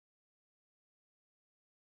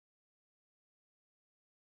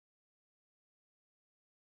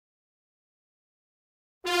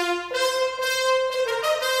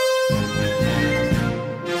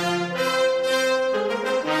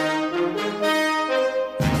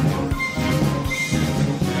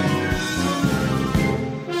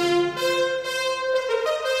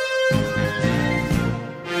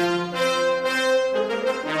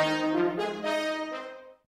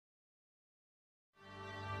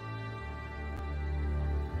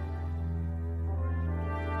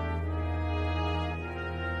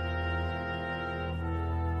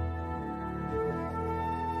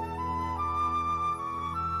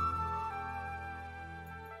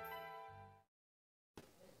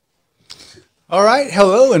All right,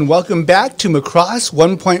 hello and welcome back to Macross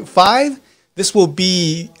 1.5. This will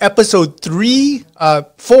be episode 3,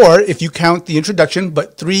 4 if you count the introduction,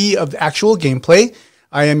 but 3 of the actual gameplay.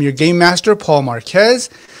 I am your game master, Paul Marquez.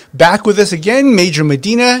 Back with us again, Major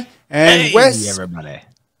Medina and Hey, Wes. everybody.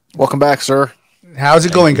 Welcome back, sir. How's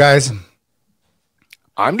it going, guys?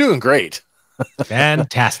 I'm doing great.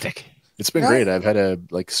 Fantastic. It's been great. I've had a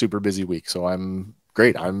super busy week, so I'm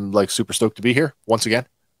great. I'm super stoked to be here once again.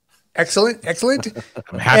 Excellent, excellent.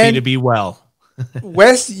 I'm happy to be well.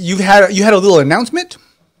 Wes, you had a little announcement?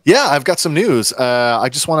 Yeah, I've got some news. I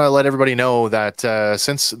just want to let everybody know that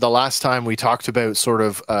since the last time we talked about sort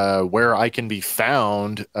of where I can be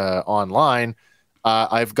found online,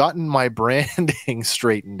 I've gotten my branding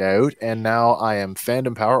straightened out, and now I am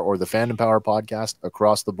Fandom Power, or the Fandom Power podcast,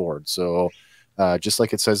 across the board. So just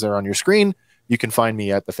like it says there on your screen, you can find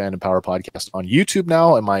me at the Fandom Power podcast on YouTube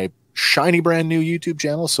now, and my shiny brand new YouTube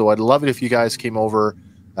channel. So I'd love it if you guys came over,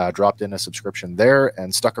 dropped in a subscription there,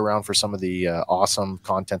 and stuck around for some of the awesome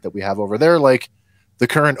content that we have over there, like the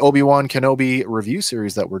current Obi-Wan Kenobi review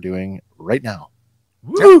series that we're doing right now.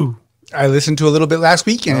 Woo! I listened to a little bit last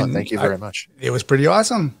week, and thank you very much. It was pretty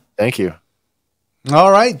awesome. Thank you. All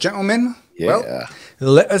right, gentlemen. Yeah. Well,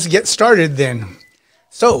 let us get started then.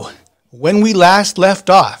 So, when we last left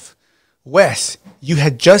off, Wes, you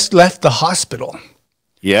had just left the hospital.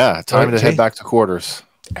 Yeah, time to head back to quarters.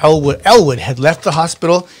 Elwood had left the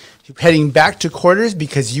hospital, heading back to quarters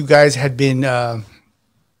because you guys had been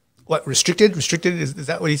restricted? Restricted is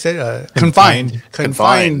that what he said? Confined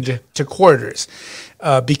to quarters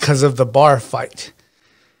because of the bar fight.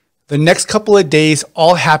 The next couple of days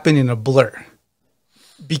all happen in a blur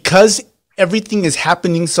because everything is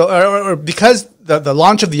happening. Or because the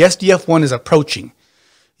launch of the SDF-1 is approaching,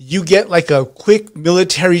 you get like a quick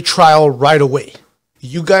military trial right away.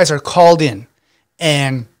 You guys are called in,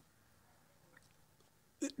 and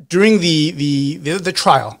during the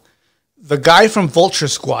trial, the guy from Vulture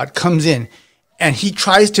Squad comes in, and he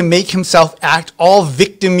tries to make himself act all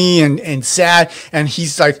victim-y and sad, and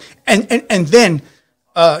he's like, and then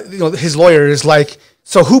his lawyer is like,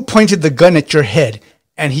 so who pointed the gun at your head?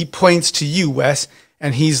 And he points to you, Wes,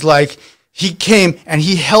 and he's like, he came and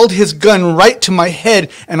he held his gun right to my head,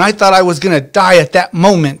 and I thought I was gonna die at that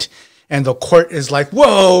moment. And the court is like,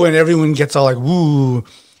 whoa, and everyone gets all like, woo.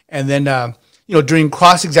 And then, during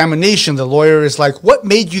cross-examination, the lawyer is like, what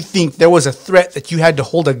made you think there was a threat that you had to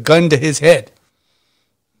hold a gun to his head?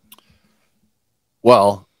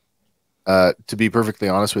 Well, to be perfectly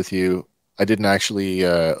honest with you, I didn't actually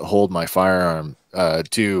hold my firearm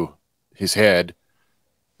to his head.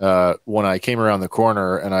 When I came around the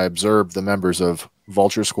corner and I observed the members of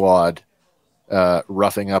Vulture Squad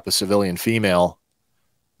roughing up a civilian female,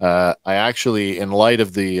 I actually, in light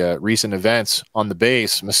of the recent events on the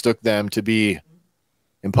base, mistook them to be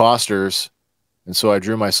imposters, and so I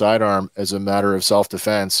drew my sidearm as a matter of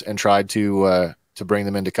self-defense and tried to bring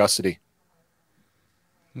them into custody.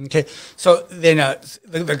 Okay, so then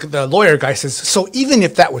the lawyer guy says, so even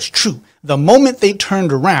if that was true, the moment they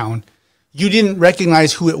turned around, you didn't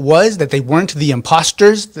recognize who it was, that they weren't the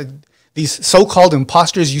imposters, these so-called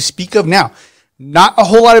imposters you speak of now. Not a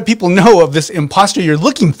whole lot of people know of this imposter you're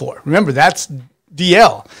looking for. Remember, that's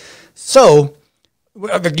DL. So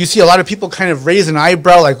you see a lot of people kind of raise an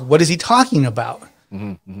eyebrow, like, what is he talking about?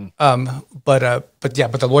 Mm-hmm, mm-hmm. But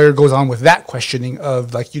the lawyer goes on with that questioning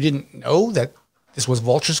of, like, you didn't know that this was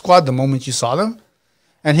Vulture Squad the moment you saw them?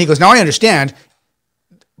 And he goes, now I understand.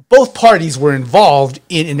 Both parties were involved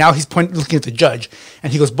in, and now he's looking at the judge,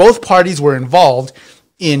 and he goes, both parties were involved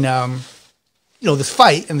in this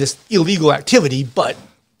fight and this illegal activity, but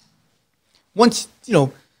once,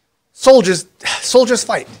 soldiers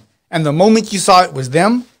fight. And the moment you saw it was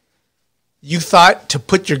them, you thought to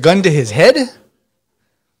put your gun to his head?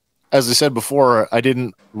 As I said before, I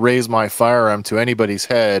didn't raise my firearm to anybody's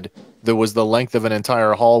head. There was the length of an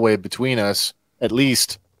entire hallway between us, at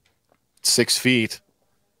least 6 feet.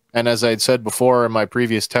 And as I had said before in my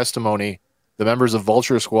previous testimony, the members of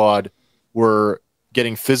Vulture Squad were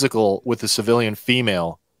getting physical with a civilian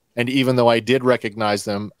female, and even though I did recognize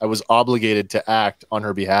them, I was obligated to act on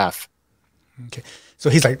her behalf. Okay, so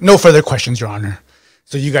he's like, no further questions, Your Honor.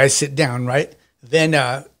 So you guys sit down, right? Then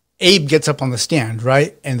Abe gets up on the stand,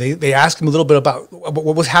 right? And they ask him a little bit about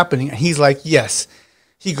what was happening, and he's like, yes.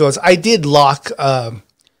 He goes, I did lock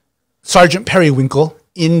Sergeant Periwinkle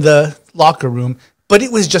in the locker room, but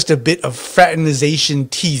it was just a bit of fraternization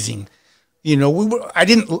teasing.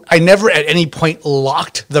 I never at any point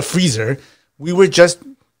locked the freezer. We were just,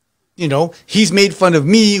 he's made fun of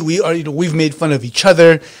me. We've made fun of each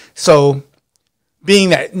other. So being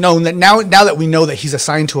that known that now that we know that he's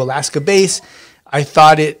assigned to Alaska base, I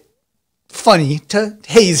thought it funny to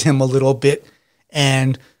haze him a little bit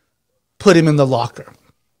and put him in the locker.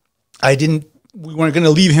 We weren't going to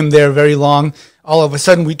leave him there very long. All of a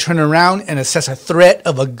sudden, we turn around and assess a threat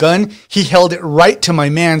of a gun. He held it right to my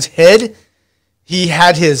man's head. He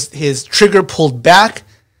had his trigger pulled back,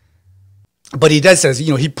 but he says,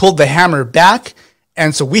 he pulled the hammer back,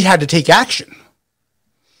 and so we had to take action.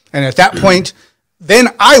 And at that point, then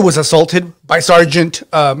I was assaulted by Sergeant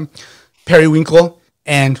Periwinkle,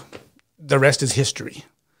 and the rest is history.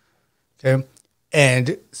 Okay,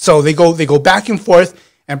 and so they go back and forth,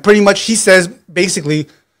 and pretty much he says basically,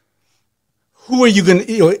 who are you going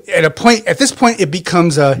to, at this point, it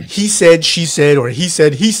becomes a he said, she said, or he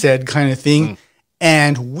said kind of thing.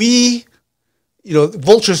 And we,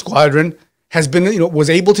 Vulture Squadron has been,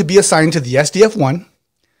 was able to be assigned to the SDF-1,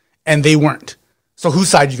 and they weren't. So whose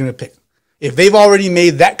side are you going to pick? If they've already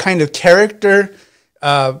made that kind of character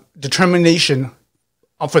determination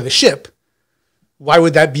for the ship, why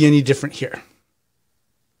would that be any different here?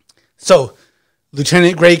 So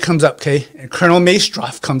Lieutenant Gray comes up, okay, and Colonel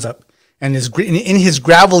Maystroff comes up. And in his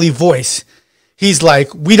gravelly voice, he's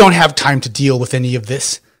like, we don't have time to deal with any of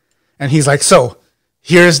this. And he's like, so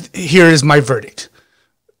here is my verdict.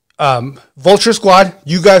 Vulture Squad,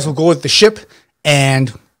 you guys will go with the ship,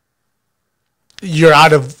 and you're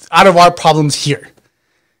out of our problems here.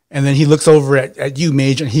 And then he looks over at you,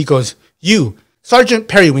 Mage, and he goes, you, Sergeant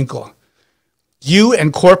Periwinkle, you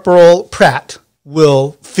and Corporal Pratt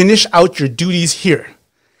will finish out your duties here.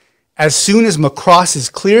 As soon as Macross is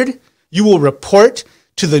cleared, you will report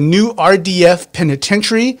to the new RDF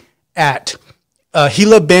penitentiary at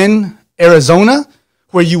Gila Bend, Arizona,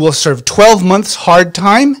 where you will serve 12 months hard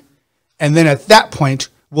time. And then at that point,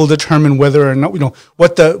 we'll determine whether or not,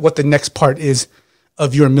 what the next part is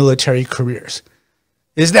of your military careers.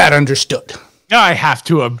 Is that understood? I have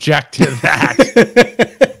to object to that.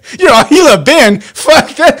 Gila Bend?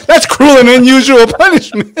 Fuck, that's cruel and unusual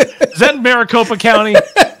punishment. Is that in Maricopa County?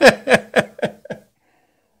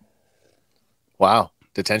 Wow.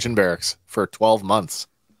 Detention barracks for 12 months.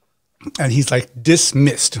 And he's like,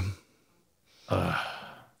 dismissed.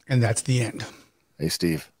 And that's the end. Hey,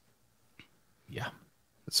 Steve. Yeah.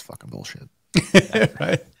 That's fucking bullshit.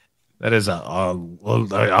 Right? That is a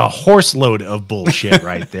horse load of bullshit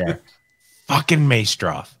right there. Fucking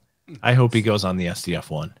Maystroff. I hope he goes on the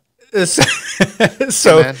SDF-1.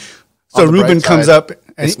 So Ruben comes up. And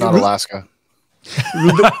it's not Alaska.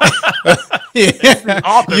 Yeah.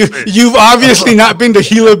 You've obviously not been to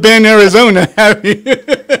Gila Bend, Arizona, have you?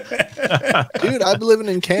 Dude, I've been living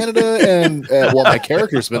in Canada, and my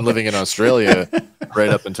character's been living in Australia right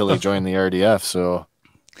up until he joined the RDF.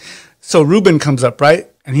 So Ruben comes up, right?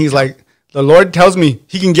 And he's like, the Lord tells me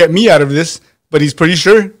he can get me out of this, but he's pretty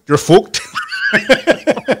sure you're fucked.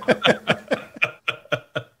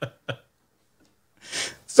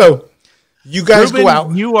 So you guys Ruben, go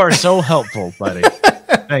out. You are so helpful, buddy.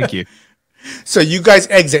 Thank you. So you guys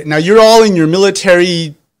exit. Now you're all in your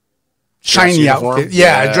military shiny outfit.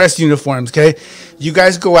 Yeah, dress uniforms, okay? You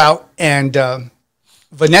guys go out, and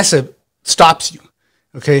Vanessa stops you,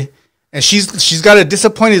 okay? And she's got a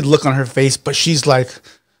disappointed look on her face, but she's like,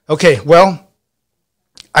 okay, well,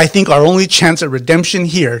 I think our only chance at redemption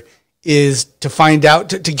here is to find out,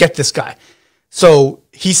 to get this guy. So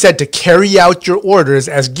he said to carry out your orders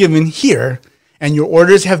as given here, and your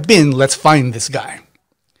orders have been, let's find this guy.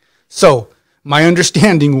 So my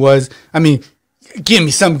understanding was, give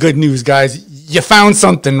me some good news, guys. You found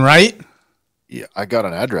something, right? Yeah, I got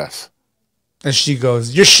an address. And she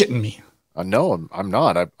goes, you're shitting me. No, I'm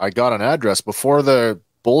not. I got an address before the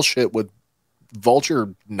bullshit with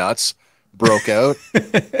vulture nuts broke out.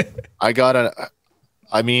 I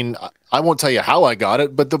won't tell you how I got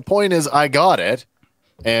it, but the point is I got it,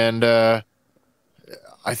 and I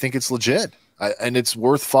think it's legit, and it's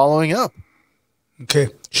worth following up. Okay.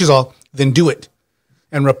 She's all, then do it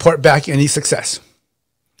and report back any success.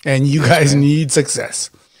 And you guys need success.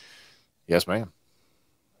 Yes, ma'am.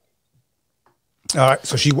 All right.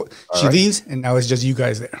 So she leaves, and now it's just you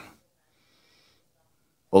guys there.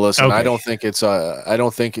 Well, listen, Okay. I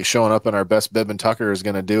don't think showing up in our best bib and tucker is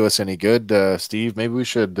going to do us any good, Steve. Maybe we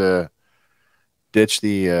should ditch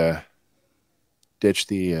the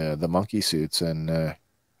monkey suits and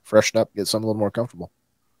freshen up, get something a little more comfortable.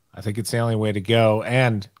 I think it's the only way to go.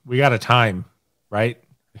 And we got a time, right?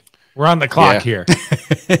 We're on the clock here.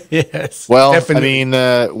 Yes. Well, definitely.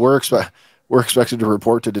 we're expected to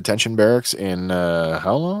report to detention barracks in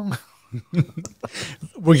how long?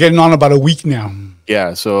 We're getting on about a week now.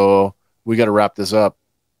 Yeah, so we got to wrap this up.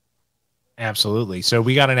 Absolutely. So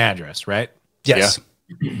we got an address, right? Yes.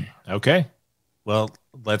 Okay. Well,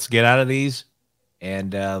 let's get out of these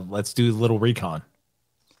and let's do a little recon.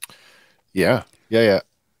 Yeah.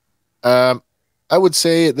 I would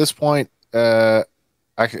say at this point, I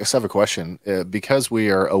just have a question. Because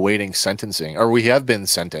we are awaiting sentencing, or we have been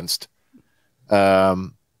sentenced,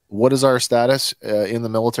 what is our status in the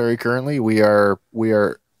military currently? We are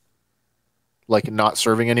like not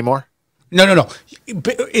serving anymore? No.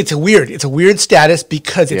 It's a weird status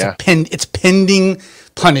because it's pending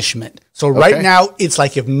punishment. So right now it's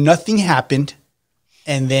like if nothing happened,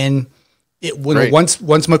 and then once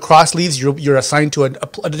Macross leaves, you're assigned to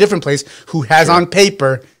a different place who has on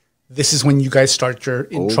paper. This is when you guys start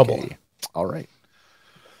in trouble. All right.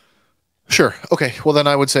 Sure. Okay. Well, then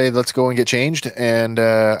I would say let's go and get changed. And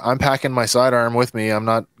I'm packing my sidearm with me. I'm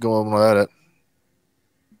not going without it.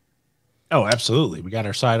 Oh, absolutely. We got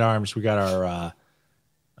our sidearms. We got our,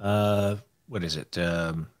 what is it?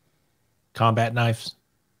 Combat knives.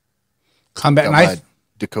 Combat knife.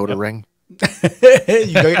 Dakota ring.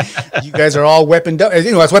 you guys are all weaponed up.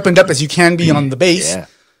 You know, as weaponed up as you can be on the base. Yeah.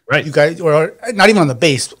 Right. You guys, or not even on the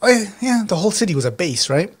base. Yeah, the whole city was a base,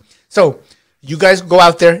 right? So you guys go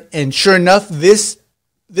out there, and sure enough, this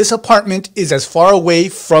apartment is as far away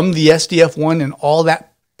from the SDF-1 and all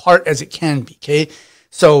that part as it can be, okay?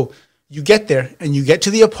 So you get there, and you get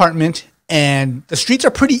to the apartment, and the streets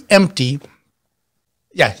are pretty empty.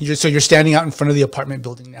 Yeah, so you're standing out in front of the apartment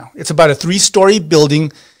building now. It's about a 3-story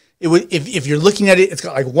building. If you're looking at it, it's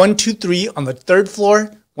got like 1, 2, 3 on the 3rd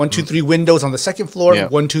floor, 1, 2, 3 windows on the 2nd floor,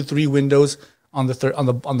 1, 2, 3 windows on the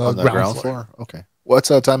ground floor. Okay. What's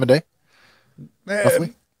that time of day?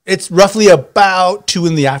 Roughly? It's roughly about 2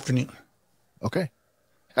 in the afternoon. Okay.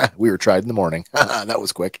 We were tried in the morning. That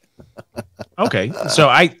was quick. Okay. So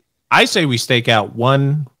I say we stake out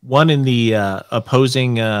one in the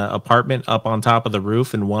opposing apartment up on top of the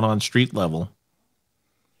roof and one on street level.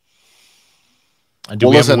 Do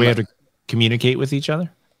we have a way to communicate with each other?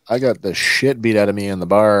 I got the shit beat out of me in the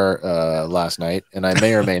bar last night, and I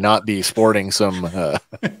may or may not be sporting some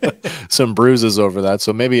bruises over that.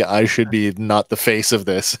 So maybe I should be not the face of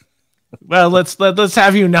this. Well, let's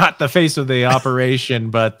have you not the face of the operation,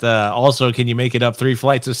 but also, can you make it up 3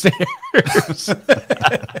 flights of stairs?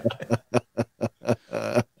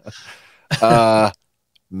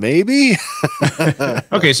 Maybe.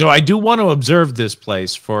 Okay, so I do want to observe this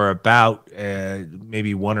place for about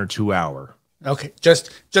maybe 1 or 2 hours. Okay,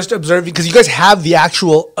 just observing, because you guys have the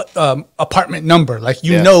actual apartment number, like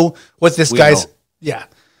you know what this guy's. Yeah,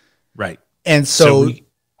 right. And so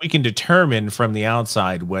we can determine from the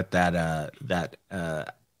outside what that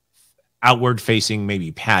outward facing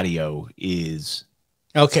maybe patio is.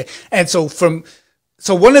 Okay, and so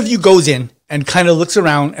one of you goes in and kind of looks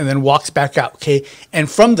around and then walks back out. Okay,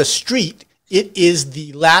 and from the street, it is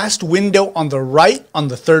the last window on the right on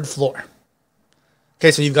the 3rd floor. Okay,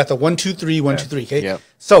 so you've got the 1, 2, 3, 1, 2, 3. Okay,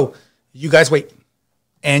 so you guys wait,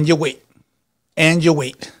 and you wait, and you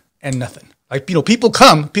wait, and nothing. Like, you know, people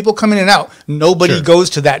come in and out. Nobody goes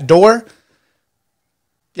to that door.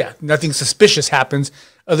 Yeah, nothing suspicious happens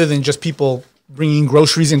other than just people bringing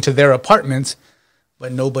groceries into their apartments,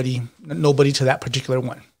 but nobody to that particular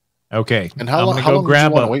one. Okay, and how long do you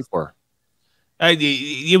want to wait for?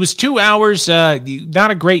 It was 2 hours. Not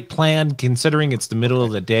a great plan considering it's the middle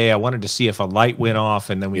of the day. I wanted to see if a light went off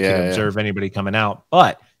and then we could observe anybody coming out.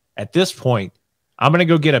 But at this point, I'm gonna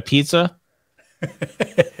go get a pizza,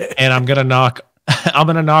 and I'm gonna knock. I'm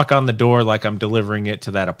gonna knock on the door like I'm delivering it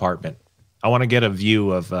to that apartment. I want to get a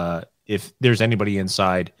view of if there's anybody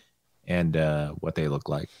inside and what they look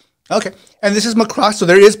like. Okay, and this is Macross, so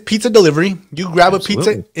there is pizza delivery. You grab a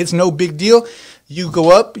pizza; it's no big deal. You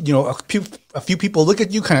go up, you know, a few people look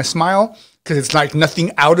at you, kind of smile because it's like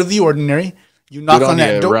nothing out of the ordinary. You knock on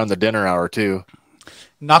that door around the dinner hour too.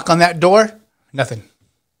 Knock on that door, nothing.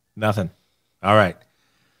 All right.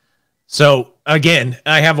 So again,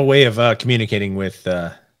 I have a way of communicating with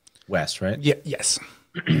Wes, right? Yeah. Yes.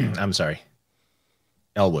 I'm sorry,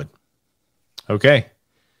 Elwood. Okay,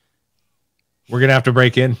 we're gonna have to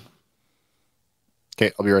break in.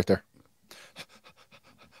 Okay, I'll be right there.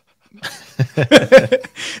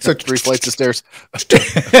 So 3 flights of stairs.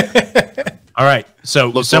 All right.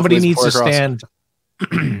 So somebody needs to stand.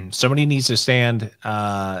 Somebody needs to stand.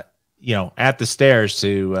 You know, at the stairs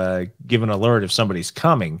to give an alert if somebody's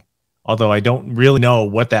coming. Although I don't really know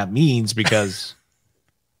what that means because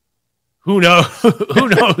who knows? Who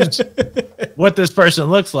knows what this person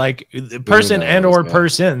looks like? Person and or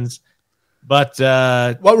persons. But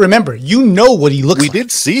well, remember, you know what he looks like. We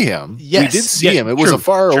did see him. Yes. We did see him. It was a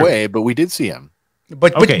far away, but we did see him.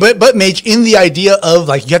 But Mage, in the idea of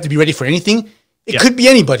like you have to be ready for anything, It could be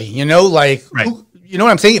anybody, you know, like, you know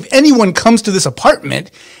what I'm saying? If anyone comes to this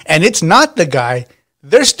apartment and it's not the guy,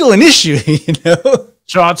 there's still an issue, you know?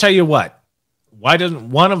 So I'll tell you what. Why doesn't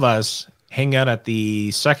one of us hang out at the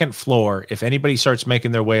second floor? If anybody starts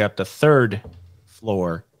making their way up the third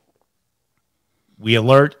floor, we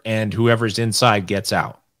alert and whoever's inside gets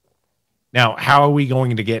out. Now, how are we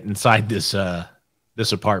going to get inside this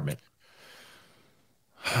this apartment?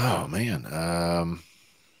 Oh, man.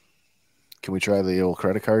 Can we try the old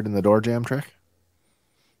credit card in the door jam trick?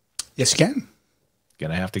 Yes, you can.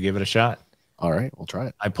 Gonna have to give it a shot. All right, we'll try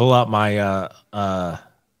it. I pull out my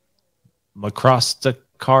Macross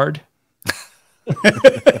card.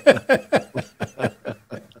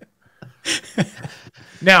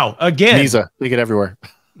 Now, again, Visa, take it everywhere.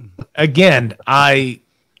 Again,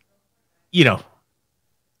 you know,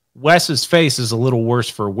 Wes's face is a little worse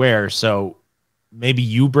for wear, so maybe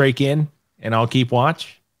you break in and I'll keep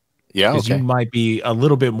watch. Yeah, because you might be a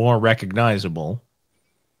little bit more recognizable.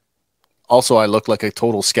 Also, I look like a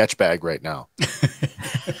total sketch bag right now.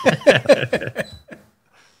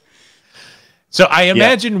 So I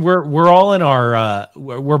imagine we're all in our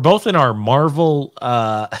we're both in our Marvel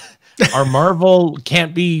our Marvel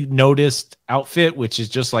can't be noticed outfit, which is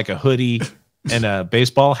just like a hoodie and a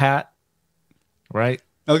baseball hat, right?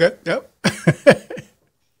 Okay. Yep.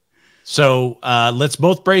 So let's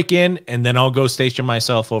both break in, and then I'll go station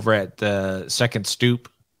myself over at the second stoop.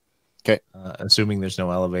 Okay. Assuming there's no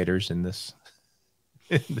elevators in this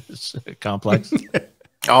complex.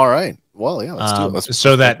 All right. Well, yeah, let's do it.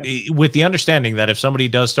 So that with the understanding that if somebody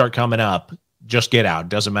does start coming up, just get out.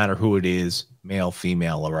 Doesn't matter who it is, male,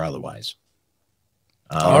 female, or otherwise.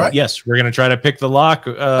 All right. Yes, we're going to try to pick the lock.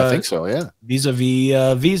 I think so, yeah.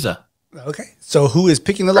 Vis-a-vis Visa. Okay. So who is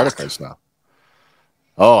picking the lock? Now.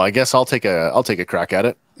 Oh, I guess I'll take a crack at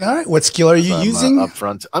it. All right. What skill are you using? Up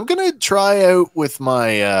front. I'm going to try out with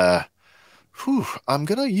my I'm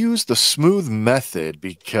going to use the smooth method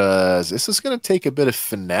because this is going to take a bit of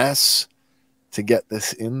finesse to get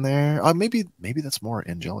this in there. Maybe that's more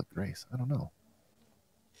angelic grace. I don't know.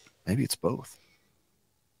 Maybe it's both.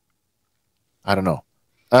 I don't know.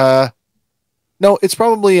 No, it's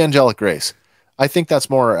probably angelic grace. I think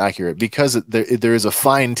that's more accurate because there is a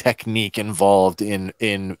fine technique involved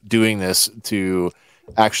in doing this to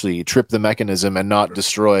actually trip the mechanism and not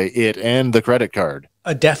destroy it and the credit card.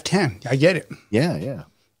 A deft hand. I get it. Yeah, yeah.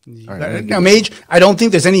 All right, now, Mage, I don't think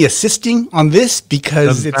there's any assisting on this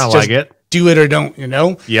because it's just like do it or don't, you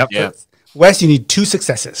know? Yep. Yeah. Wes, you need 2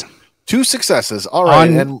 successes. 2 successes. All right.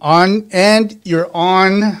 And you're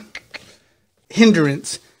on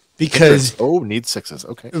hindrance because need 6s.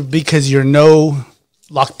 Okay. Because you're no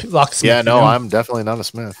locksmith. Yeah, no, I'm definitely not a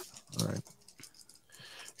smith. All right.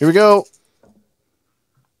 Here we go.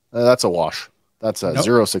 That's a wash. That's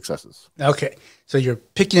 0 successes. Okay. So you're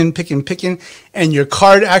picking, and your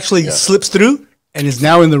card actually slips through and is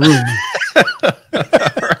now in the room.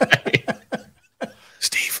 Right.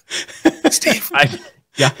 Steve.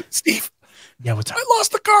 Steve. Yeah, what's up? I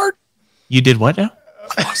lost the card. You did what now?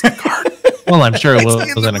 I lost the card. Well, I'm sure it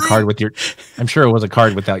wasn't a card with your. I'm sure it was a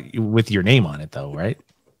card with your name on it, though, right?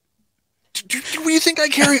 Do you think I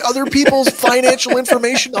carry other people's financial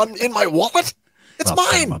information in my wallet? It's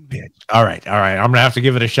mine. All right. I'm gonna have to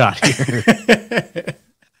give it a shot here.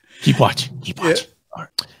 Keep watching. Yeah. All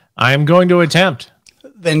right. I am going to attempt.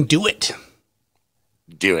 Then do it.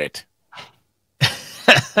 Do it.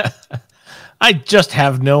 I just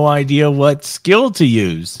have no idea what skill to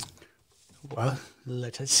use. Well,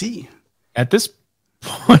 let us see. At this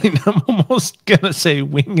point, I'm almost gonna say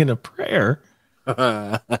wing and a prayer.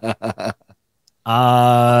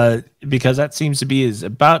 Because that seems to be as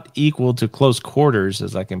about equal to close quarters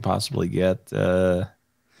as I can possibly get.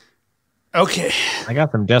 Okay. I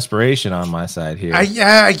got some desperation on my side here.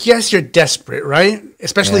 I guess you're desperate, right?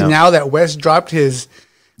 Especially now that Wes dropped his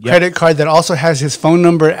credit card that also has his phone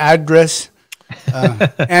number, address,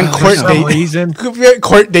 and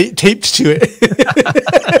court date taped to it.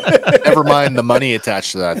 Never mind the money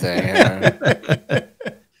attached to that thing.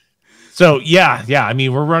 So yeah. I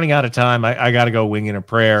mean, we're running out of time. I got to go wing in a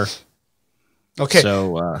prayer. Okay.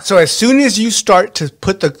 So as soon as you start to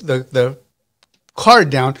put the card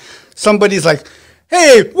down, somebody's like,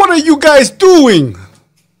 "Hey, what are you guys doing?"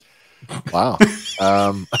 Wow.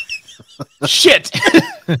 Shit.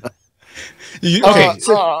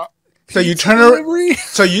 So you turn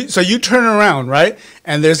so you turn around, right?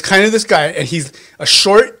 And there's kind of this guy, and he's a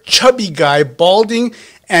short, chubby guy, balding,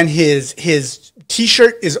 and his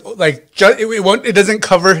t-shirt is like it doesn't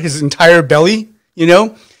cover his entire belly, you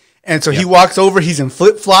know? And so he walks over, he's in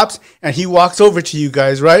flip-flops, and he walks over to you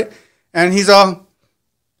guys, right? And he's all,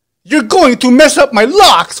 You're going to mess up my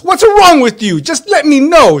locks. What's wrong with you? Just let me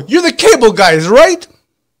know. You're the cable guys, right?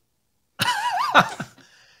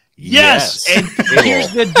 Yes. And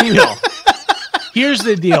here's the deal. Here's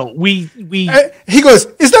the deal. He goes,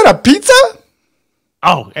 is that a pizza?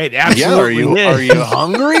 Oh, it absolutely is. Are you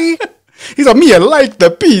hungry? He's like, me, I like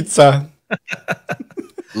the pizza.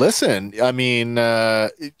 Listen, I mean,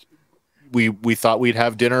 we thought we'd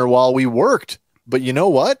have dinner while we worked, but you know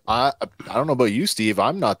what? I don't know about you, Steve.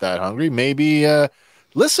 I'm not that hungry. Maybe,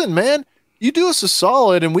 listen, man, you do us a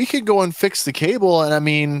solid, and we could go and fix the cable. And I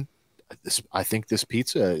mean, I think this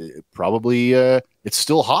pizza probably it's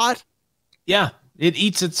still hot. Yeah, it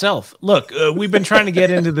eats itself. Look, we've been trying to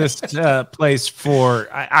get into this place for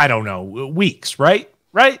I don't know, weeks, right?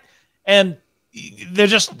 And they're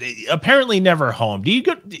just apparently never home. Do you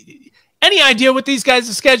go? Any idea what these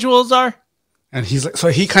guys' schedules are? And he's like, so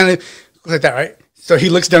he kind of goes like that, right? So he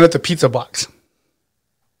looks down at the pizza box.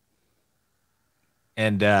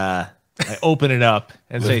 And I open it up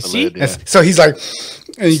and say, see? Lid, yeah. So he's like,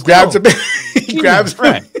 and he grabs he grabs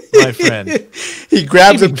my friend. He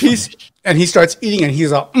grabs a piece and he starts eating, and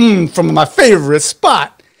he's like, from my favorite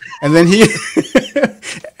spot. And then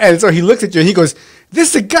and so he looks at you and he goes,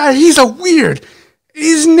 this is a guy, he's a weird.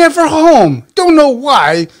 He's never home. Don't know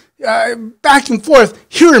why. Back and forth.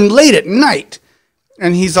 Hear him late at night.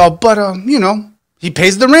 And he's all, but, you know, he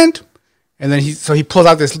pays the rent. And then he pulls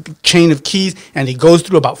out this chain of keys, and he goes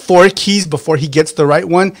through about 4 keys before he gets the right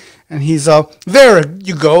one. And he's there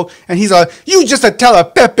you go. And he's you just tell a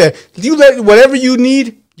Pepe, you let whatever you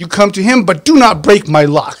need, you come to him, but do not break my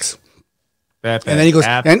locks. Pepe, and then he goes,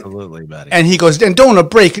 absolutely, buddy. And he goes, and don't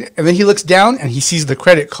break. And then he looks down and he sees the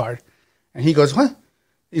credit card, and he goes, what?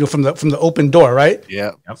 You know, from the open door, right?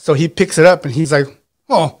 Yeah. Yep. So he picks it up and he's like,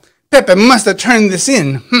 oh, Pepe must have turned this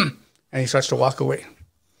in. And he starts to walk away.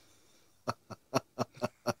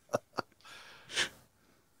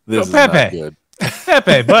 This is Pepe, not good.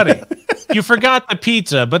 Pepe, buddy, you forgot the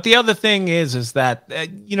pizza. But the other thing is that,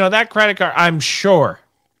 you know, that credit card, I'm sure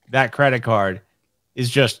that credit card is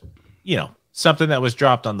just, you know, something that was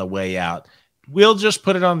dropped on the way out. We'll just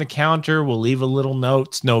put it on the counter. We'll leave a little note.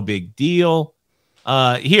 It's no big deal.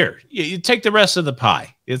 Here, you take the rest of the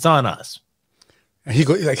pie. It's on us. And he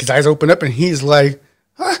goes, like, his eyes open up and he's like,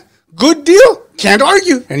 huh, good deal. Can't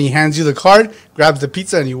argue. And he hands you the card, grabs the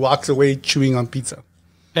pizza, and he walks away chewing on pizza.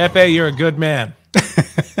 Pepe, you're a good man.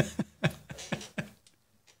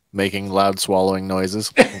 Making loud swallowing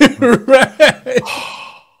noises. Right.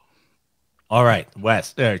 All right,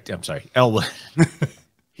 Wes. I'm sorry, Elwood.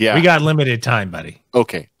 Yeah. We got limited time, buddy.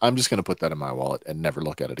 Okay. I'm just going to put that in my wallet and never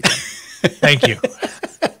look at it again. Thank you.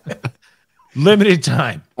 Limited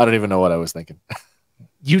time. I don't even know what I was thinking.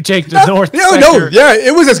 You take the north sector. No, yeah,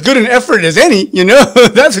 it was as good an effort as any, you know.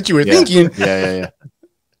 That's what you were thinking. Yeah.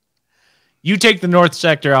 You take the north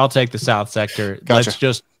sector, I'll take the south sector. Gotcha. Let's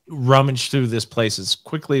just rummage through this place as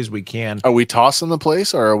quickly as we can. Are we tossing the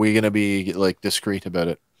place, or are we going to be like discreet about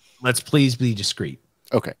it? Let's please be discreet.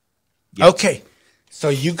 Okay. Yeah. Okay. So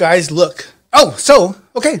you guys look.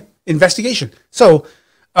 Okay, investigation. So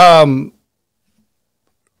through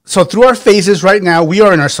our phases right now, we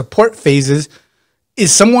are in our support phases.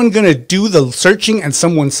 Is someone going to do the searching and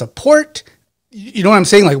someone support? You know what I'm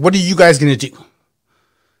saying? Like, what are you guys going to do?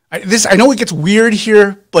 I know it gets weird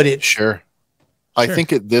here, but Sure. I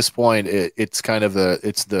think at this point, it's kind of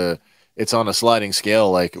it's on a sliding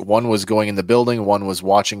scale. Like, one was going in the building, one was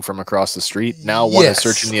watching from across the street. Now one is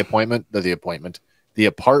searching the apartment.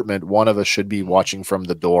 One of us should be watching from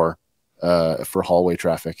the door for hallway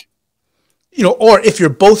traffic. You know, or if you're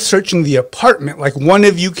both searching the apartment, like one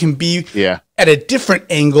of you can be at a different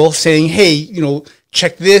angle saying, hey, you know,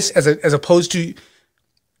 check this, as opposed to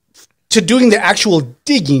doing the actual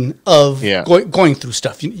digging of going through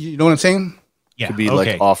stuff. You know what I'm saying? Yeah. Could be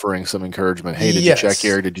like offering some encouragement. Hey, did you check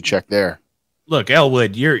here? Did you check there? Look,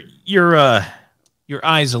 Elwood, your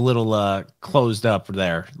eyes a little closed up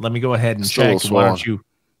there. Let me go ahead and check. Why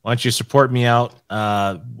don't you support me out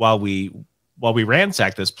while we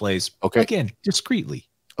ransack this place? Okay. Again, discreetly.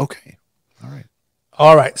 Okay.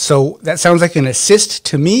 All right. So that sounds like an assist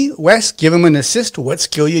to me. Wes, give him an assist. What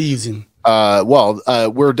skill you using?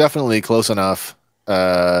 We're definitely close enough.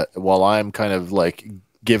 While I'm kind of like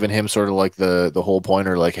giving him sort of like the whole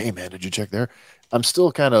pointer, like, hey man, did you check there? I'm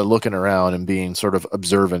still kind of looking around and being sort of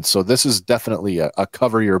observant. So this is definitely a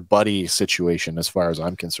cover your buddy situation as far as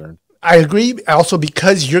I'm concerned. I agree. Also,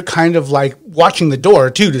 because you're kind of like watching the door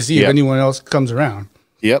too to see if anyone else comes around.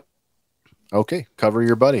 Yep. Okay. Cover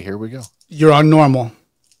your buddy. Here we go. You're on normal.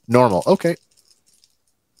 Normal. Okay.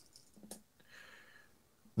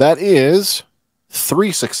 That is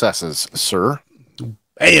 3 successes, sir.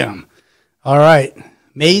 Bam. All right.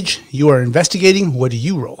 Mage, you are investigating. What do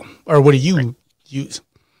you roll? Or what do you use?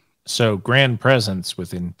 So grand presence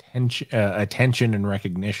with attention and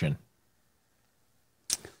recognition.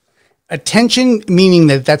 Attention, meaning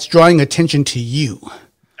that that's drawing attention to you.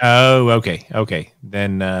 Oh, okay. Okay.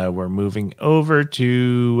 Then we're moving over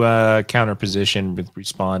to counter position with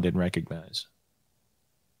respond and recognize.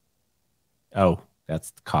 Oh,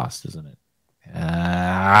 that's the cost, isn't it?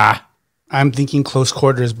 I'm thinking close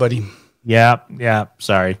quarters, buddy. Yeah.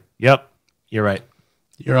 Sorry. Yep. You're right.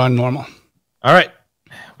 You're on normal. All right.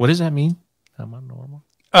 What does that mean? I'm on normal.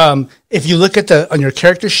 If you look at on your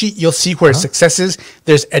character sheet, you'll see where successes,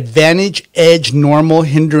 there's advantage, edge, normal,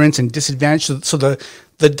 hindrance, and disadvantage. So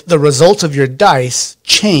the results of your dice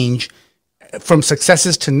change from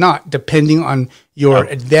successes to not, depending on your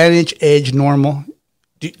advantage, edge, normal.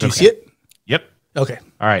 Do you see it? Yep. Okay.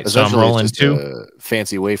 All right. So I'm rolling 2. A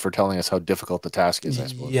fancy way for telling us how difficult the task is, I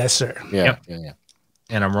suppose. Yes, sir. Yeah.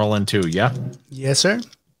 And I'm rolling 2. Yeah. Yes, sir.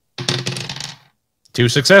 2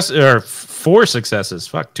 successes or 4 successes.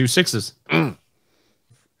 Fuck, 2 6s.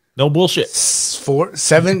 No bullshit. 4,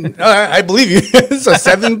 7. I believe you. So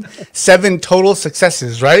 7 total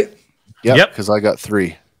successes, right? Yep. Because I got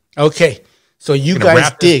 3. Okay. So you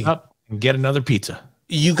guys dig up and get another pizza.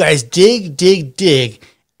 You guys dig,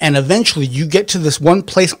 and eventually you get to this one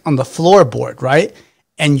place on the floorboard, right?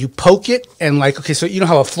 And you poke it, and like, okay, so you know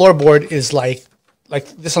how a floorboard is like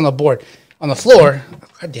this on the board, on the floor.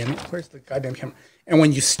 God damn it! Where's the goddamn camera? And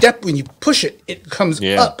when you push it, it comes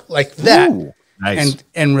up like that. Ooh, nice.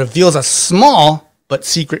 and reveals a small but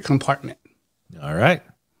secret compartment. All right.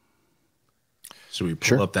 So we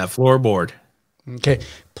pull up that floorboard. Okay,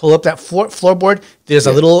 pull up that floorboard. There's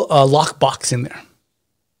a little lock box in there.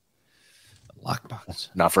 Lockbox.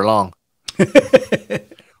 Not for long.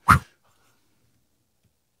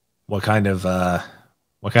 What kind of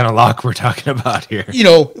lock we're talking about here? You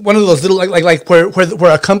know, one of those little like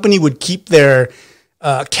where a company would keep their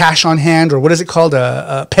cash on hand, or what is it called?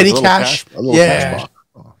 A petty cash. A little cash box.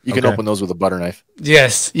 You can open those with a butter knife.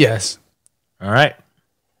 Yes. All right.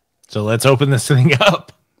 So let's open this thing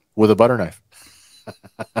up with a butter knife.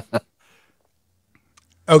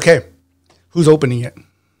 Okay. Who's opening it?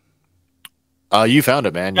 You found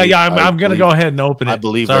it, man. I'm going to go ahead and open it. I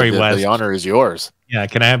believe the honor is yours. Yeah.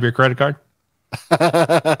 Can I have your credit card? No,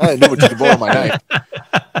 but you can borrow my knife.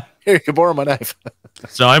 Here, you can borrow my knife.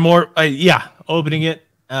 So I'm opening it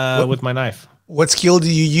with my knife. What skill do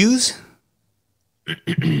you use?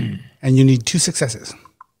 And you need 2 successes.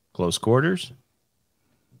 Close quarters.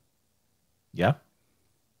 Yeah.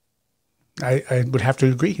 I would have to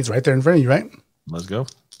agree. He's right there in front of you, right? Let's go.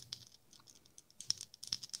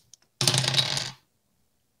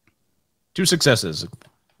 Two successes,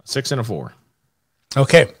 6 and a 4.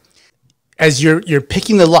 Okay. As you're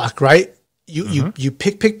picking the lock, right? You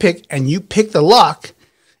pick, and you pick the lock,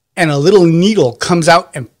 and a little needle comes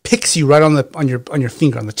out and picks you right on your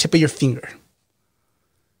finger, on the tip of your finger.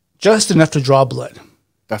 Just enough to draw blood.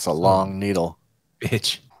 That's a long needle.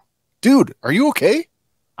 Bitch. Dude, are you okay?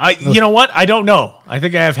 You know what? I don't know. I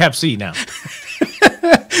think I have Hep C now.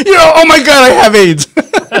 Oh my God, I have AIDS.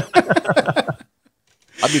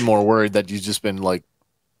 I'd be more worried that you've just been like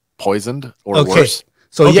poisoned or worse.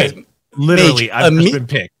 So yeah, literally, Mage, I've just been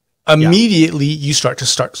picked. Immediately, you start to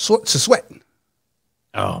sweat.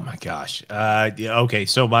 Oh my gosh. Okay,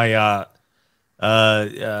 so my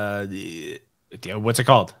what's it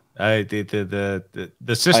called? The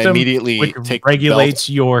system I immediately regulates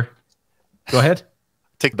your. Go ahead.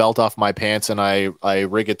 Take the belt off my pants and I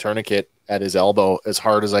rig a tourniquet at his elbow as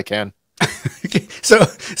hard as I can. Okay,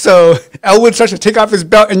 so Elwood starts to take off his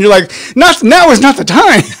belt, and you're like, "Not now is not the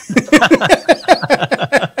time."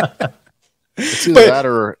 It's either that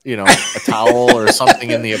or a towel or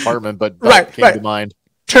something in the apartment, but that came to mind.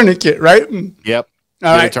 Tourniquet, right? Yep.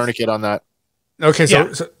 All right. A tourniquet on that. Okay,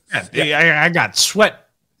 I got sweat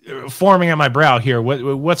forming on my brow here.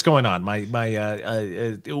 What's going on? My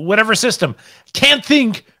whatever system. Can't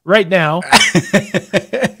think right now.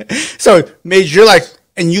 So, Mage, you're like,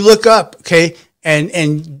 and you look up, okay,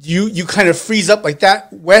 and you kind of freeze up like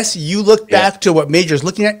that. Wes, you look back to what Major's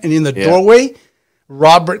looking at, and in the doorway,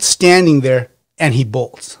 Robert's standing there, and he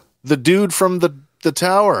bolts. The dude from the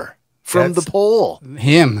tower, from the pole.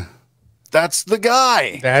 Him. That's the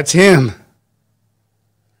guy. That's him.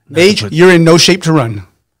 Mage, you're in no shape to run.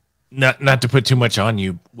 Not to put too much on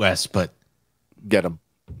you, Wes, but get him.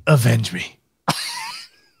 Avenge me.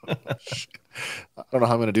 I don't know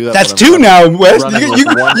how I'm going to do that. That's 2 now, Wes.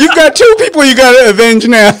 You've got 2 people you got to avenge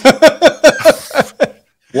now.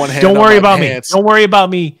 One hand. Don't worry about me. Don't worry about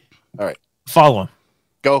me. All right. Follow him.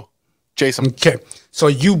 Go. Chase him. Okay. So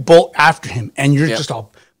you bolt after him, and you're just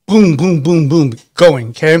all boom, boom, boom, boom going.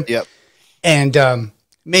 Okay. Yep. And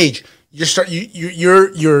Mage, you're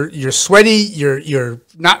sweaty. You're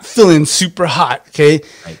not feeling super hot. Okay.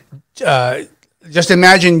 Right. Just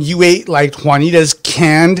imagine you ate like Juanita's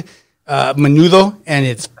canned menudo, and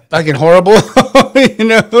it's fucking horrible. You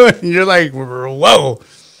know, and you're like, whoa.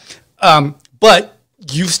 But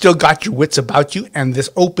you've still got your wits about you, and this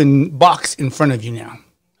open box in front of you now.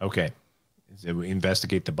 Okay. So we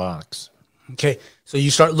investigate the box. Okay. So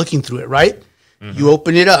you start looking through it, right? Mm-hmm. You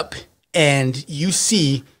open it up, and you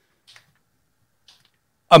see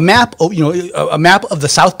a map. You know, a map of the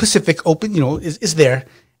South Pacific open. You know, is there,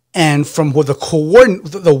 and from where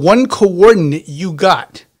the one coordinate you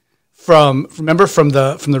got from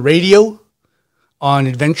the radio on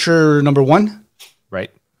adventure number 1,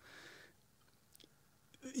 right?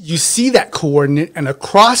 You see that coordinate and a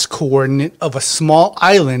cross coordinate of a small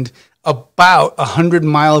island about 100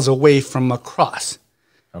 miles away from Macross.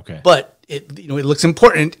 Okay. But it looks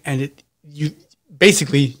important, and you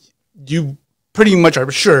pretty much are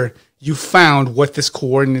sure you found what this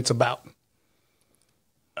coordinate's about.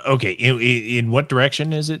 Okay. In what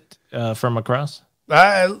direction is it from Macross?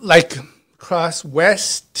 Like cross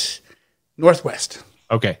west, northwest.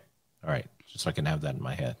 Okay. All right. Just so I can have that in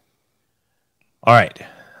my head. All right.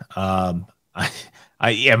 Am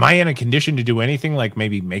I in a condition to do anything, like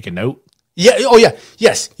maybe make a note? Yeah. Oh yeah.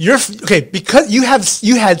 Yes. You're okay because you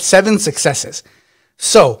had 7 successes.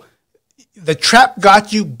 So the trap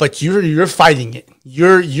got you, but you're fighting it.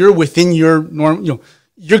 You're within your norm. You know,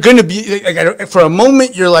 you're gonna be like, for a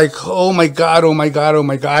moment. You're like, oh my god, oh my god, oh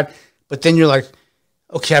my god. But then you're like,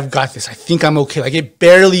 okay, I've got this. I think I'm okay. Like it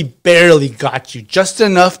barely got you, just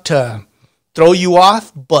enough to throw you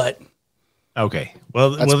off, but. Okay.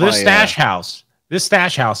 Well, this stash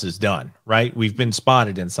house is done, right? We've been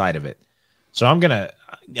spotted inside of it. So I'm gonna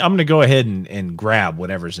go ahead and grab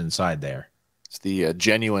whatever's inside there. It's the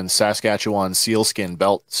genuine Saskatchewan sealskin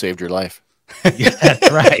belt saved your life. Yeah,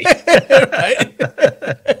 that's right.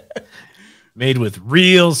 Right. Made with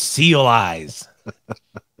real seal eyes.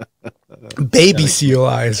 Baby seal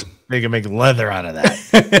eyes. They can make leather out of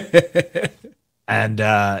that. And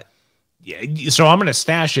yeah, so I'm going to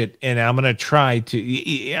stash it, and I'm going to try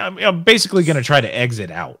to. I'm basically going to try to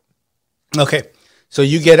exit out. Okay, so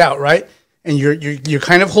you get out, right, and you're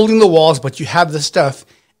kind of holding the walls, but you have the stuff.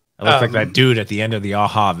 I look like that dude at the end of the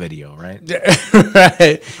Aha video, right?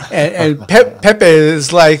 Right. And Pepe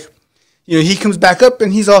is like, you know, he comes back up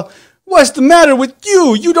and he's all, "What's the matter with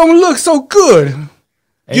you? You don't look so good.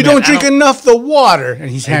 Hey, you don't drink enough the water."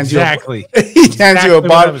 And he hands you a bottle. He hands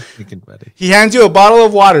you a bottle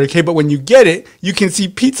of water, okay? But when you get it, you can see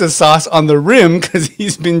pizza sauce on the rim because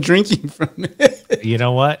he's been drinking from it. You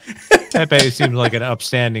know what? Pepe seems like an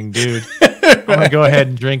upstanding dude. I'm gonna go ahead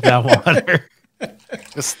and drink that water.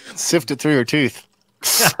 Just sift it through your tooth.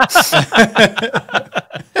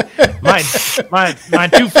 my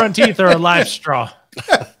 2 front teeth are a live straw.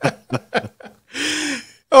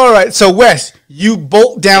 All right, so Wes, you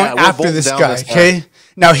bolt down after this guy, okay?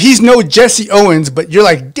 Now, he's no Jesse Owens, but you're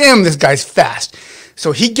like, damn, this guy's fast.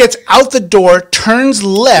 So he gets out the door, turns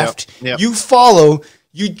left, you follow,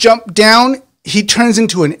 you jump down, he turns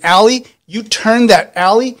into an alley, you turn that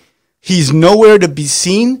alley, he's nowhere to be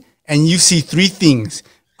seen, and you see 3 things.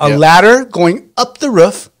 A ladder going up the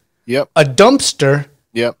roof, a dumpster,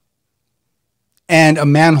 and a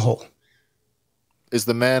manhole. Is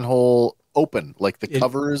the manhole open? Like the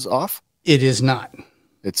cover is off? It is not.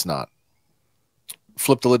 It's not.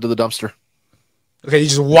 Flip the lid to the dumpster. Okay, you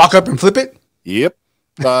just walk up and flip it? Yep.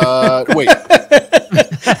 Wait.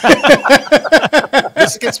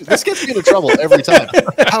 This gets me into trouble every time.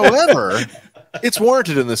 However, it's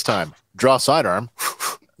warranted in this time. Draw sidearm,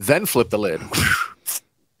 then flip the lid.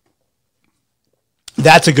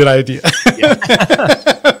 That's a good idea.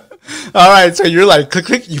 All right, so you're like, click,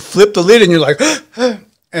 click, you flip the lid, and you're like,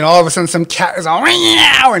 and all of a sudden some cat is all,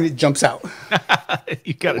 and it jumps out.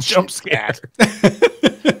 You got a jump scare.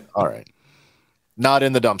 All right. Not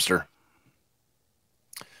in the dumpster.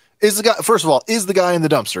 First of all, is the guy in the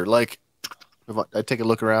dumpster? Like, if I take a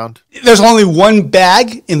look around. There's only one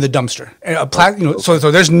bag in the dumpster.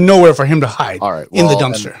 So there's nowhere for him to hide. All right, in the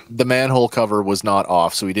dumpster. The manhole cover was not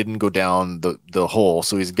off, so he didn't go down the hole.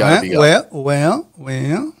 So he's got to be up. Well.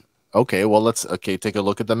 Okay, well take a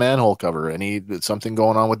look at the manhole cover. Something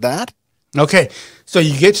going on with that? Okay, so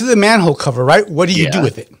you get to the manhole cover, right? What do you do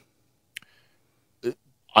with it?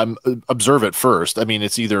 Observe it first. I mean,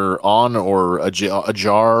 it's either on or a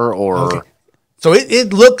jar or. Okay. So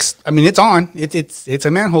it looks. I mean, it's on. It's a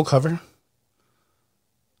manhole cover.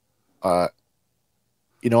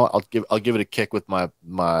 you know what? I'll give it a kick with my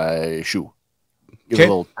shoe. Give it a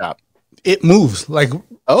little tap. It moves like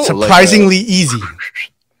surprisingly easy.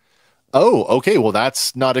 Oh, okay. Well,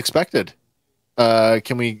 that's not expected.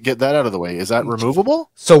 Can we get that out of the way? Is that removable?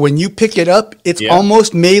 So when you pick it up, it's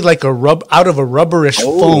almost made like out of a rubberish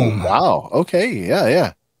foam. Wow. Okay.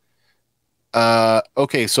 Yeah.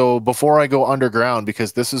 Okay. So before I go underground,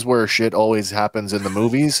 because this is where shit always happens in the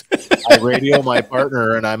movies, I radio my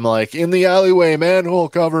partner and I'm like, in the alleyway, manhole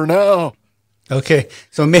cover now. Okay.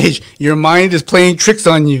 So Mage, your mind is playing tricks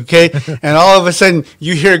on you. Okay. And all of a sudden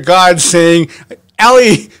you hear God saying,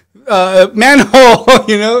 alley, manhole,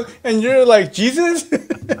 you know, and you're like, Jesus?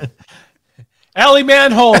 Alley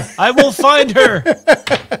manhole, I will find her.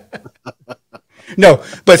 No,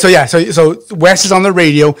 but so Wes is on the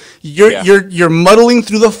radio. You're muddling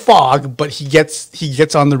through the fog, but he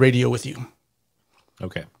gets on the radio with you.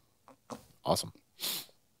 Okay. Awesome.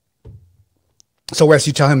 So Wes,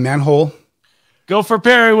 you tell him manhole. Go for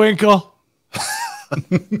Periwinkle.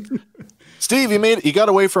 Steve, he got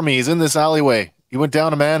away from me. He's in this alleyway. He went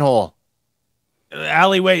down a manhole.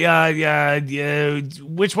 Alleyway,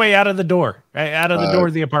 which way out of the door? Out of the door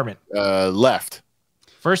of the apartment? Left.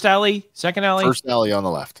 First alley, second alley? First alley on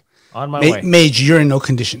the left. On my way. Mage, you're in no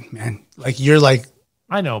condition, man. Like, you're like...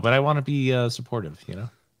 I know, but I want to be supportive, you know?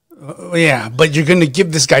 Yeah, but you're going to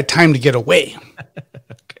give this guy time to get away.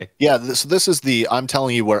 Okay. Yeah, this is I'm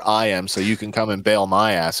telling you where I am so you can come and bail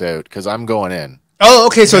my ass out because I'm going in. Oh,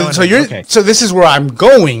 okay. So this is where I'm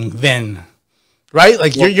going then. Right?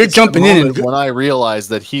 Like you're jumping in. And when I realize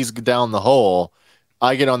that he's down the hole,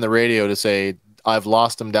 I get on the radio to say, I've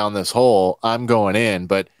lost him down this hole. I'm going in.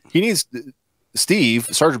 But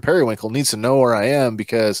Sergeant Periwinkle needs to know where I am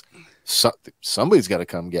because somebody's got to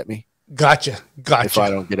come get me. Gotcha. If I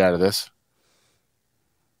don't get out of this.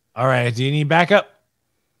 All right. Do you need backup?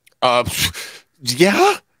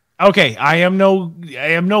 Yeah. Okay. I am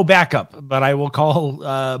no backup, but I will call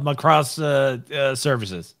Macross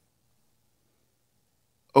services.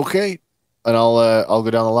 Okay, and I'll go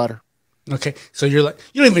down the ladder. Okay, so you're like,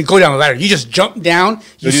 you don't even go down the ladder. You just jump down.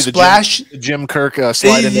 You splash. The Jim Kirk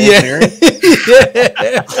slide in the engineering.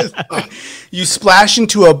 You splash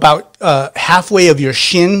into about halfway of your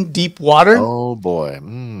shin deep water. Oh boy!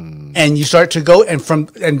 And you start to go,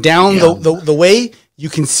 and down the way you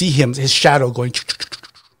can see his shadow going.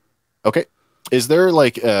 Okay. Is there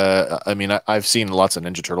like, I mean, I've seen lots of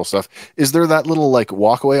Ninja Turtle stuff. Is there that little like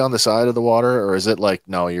walkway on the side of the water, or is it like,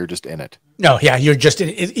 no, you're just in it? No, yeah, you're just in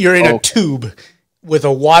it. You're in a tube with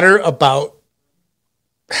a water about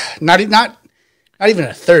not even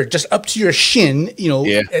a third, just up to your shin, you know,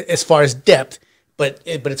 as far as depth. But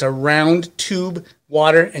it's a round tube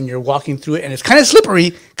water, and you're walking through it, and it's kind of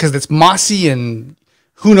slippery because it's mossy and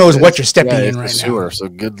who knows what you're stepping in right now. Sewer, so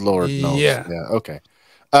good Lord knows. Yeah. Okay.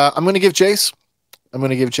 I'm going to give chase. I'm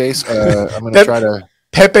going to try to...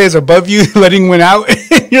 Pepe is above you, letting one out.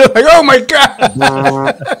 You're like, oh my God.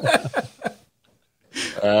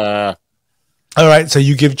 All right, so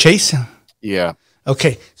you give chase? Yeah.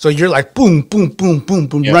 Okay, so you're like boom, boom, boom, boom,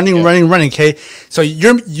 boom, running. Okay, so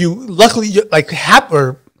luckily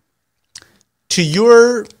to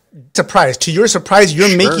your surprise,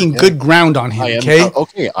 you're making good ground on him.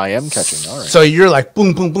 I am catching. All right. So you're like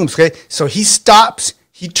boom, boom, boom. Okay, so he stops.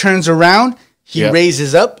 He turns around, he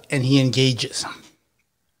raises up, and he engages.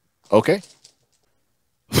 Okay.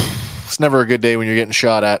 It's never a good day when you're getting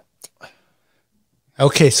shot at.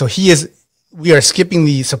 Okay, so we are skipping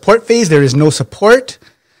the support phase. There is no support.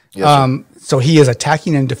 Yes, so he is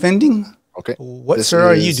attacking and defending. Okay. What, sir,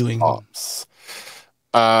 are you doing?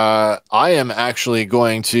 I am actually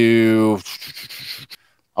going to...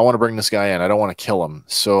 I want to bring this guy in. I don't want to kill him.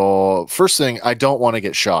 So first thing, I don't want to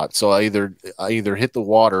get shot. So I either hit the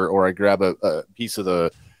water or I grab a piece of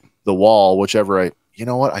the wall, whichever you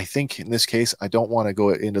know what? I think in this case, I don't want to go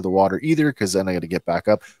into the water either because then I got to get back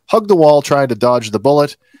up. Hug the wall, try to dodge the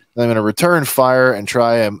bullet. Then I'm going to return fire and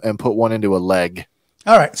try and put one into a leg.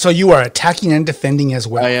 All right. So you are attacking and defending as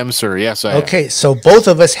well. I am, sir. Yes, I am. Okay. So both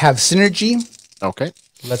of us have synergy. Okay.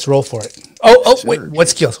 Let's roll for it. Oh, wait. What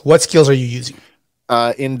skills? What skills are you using?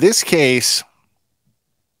 In this case,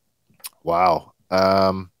 wow.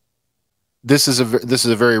 This is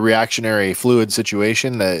a very reactionary fluid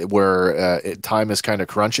situation where time is kind of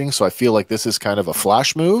crunching. So I feel like this is kind of a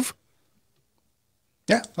flash move.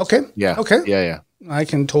 Yeah. Okay. Yeah. Okay. Yeah. I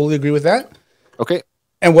can totally agree with that. Okay.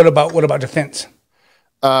 And what about defense?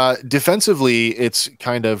 Defensively, it's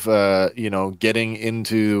kind of getting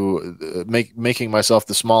into making myself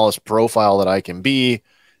the smallest profile that I can be,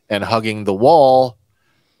 and hugging the wall.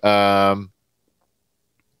 And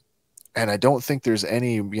I don't think there's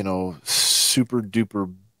any super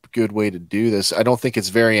duper good way to do this. I don't think it's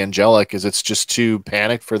very angelic because it's just too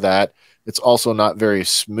panicked for that. It's also not very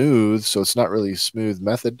smooth, so it's not really a smooth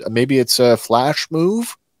method. Maybe it's a flash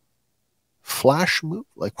move. Flash move,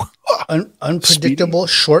 like unpredictable,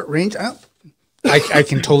 speedy. Short range. I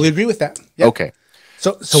can totally agree with that. Yep. Okay.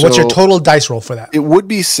 So what's your total dice roll for that? It would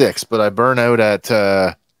be 6, but I burn out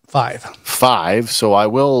at 5. 5, so I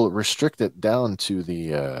will restrict it down to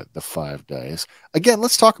the 5 dice. Again,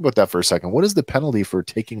 let's talk about that for a second. What is the penalty for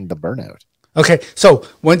taking the burnout? Okay, so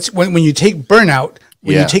when you take burnout,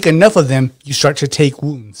 when you take enough of them, you start to take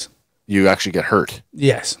wounds. You actually get hurt.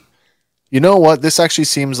 Yes. You know what? This actually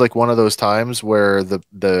seems like one of those times where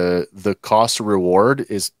the cost to reward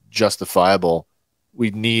is justifiable.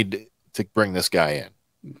 We need to bring this guy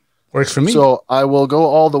in. Works for me. So I will go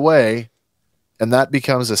all the way, and that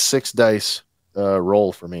becomes a 6 dice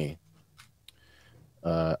roll for me.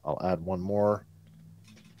 I'll add one more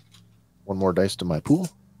dice to my pool.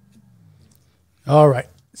 All right.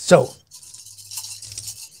 So,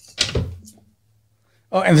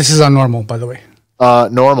 and this is on normal, by the way.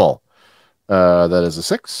 Normal. That is a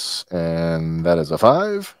 6, and that is a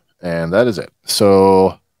 5, and that is it.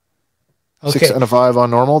 So, 6 and a 5 on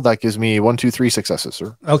normal. That gives me 1, 2, 3 successes,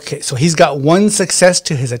 sir. Okay, so he's got 1 success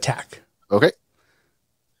to his attack. Okay.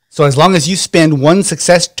 So as long as you spend 1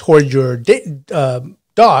 success toward your defense,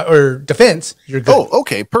 you're good. Oh,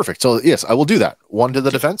 okay, perfect. So yes, I will do that. 1 to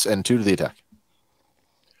the defense and 2 to the attack.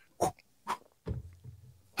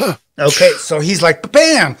 Okay, so he's like,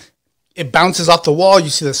 bam! It bounces off the wall. You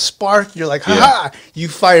see the spark. You're like, ha! Yeah. You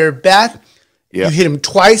fire back. Yeah. You hit him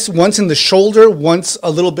twice, once in the shoulder, once a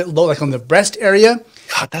little bit low, like on the breast area.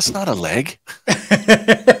 God, that's not a leg.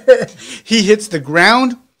 He hits the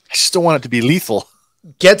ground. I still want it to be lethal.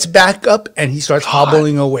 Gets back up, and he starts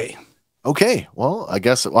hobbling away. Okay, well, I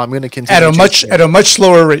guess I'm going to continue at a much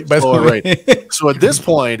slower rate. By the way. Right. So at this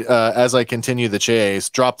point, as I continue the chase,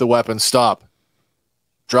 drop the weapon, stop.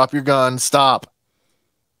 Drop your gun, stop.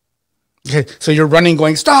 Okay, so you're running,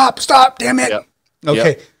 going, stop, damn it. Yep.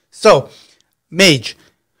 Okay, yep. So Mage,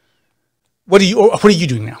 what are you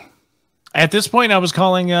doing now? At this point, I was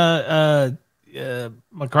calling Macross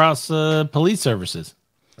Police Services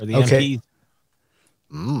or the MPs.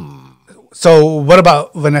 So what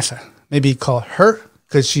about Vanessa? Maybe call her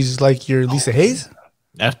because she's like your Lisa Hayes.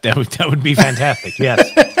 That would be fantastic. Yes.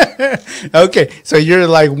 Okay, so you're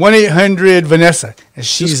like 1-800 Vanessa, and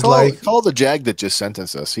she's call the Jag that just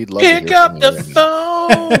sentenced us. He'd love pick up the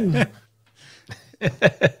phone.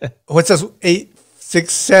 What's this?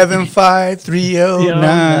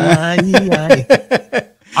 8675309.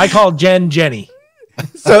 I call Jenny.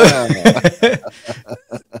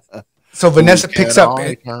 So Vanessa picks up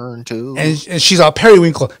and she's all,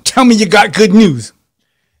 Periwinkle, tell me you got good news.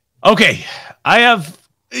 Okay, I have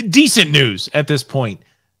decent news at this point.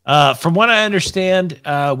 From what I understand,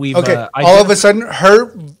 we've all of a sudden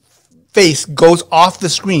her face goes off the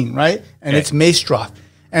screen, right? And it's Maestroff.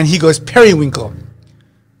 And he goes, Periwinkle,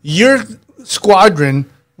 your squadron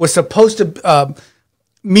was supposed to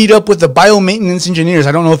meet up with the biomaintenance engineers.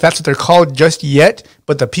 I don't know if that's what they're called just yet,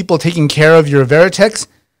 but the people taking care of your Veritex,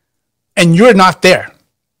 and you're not there.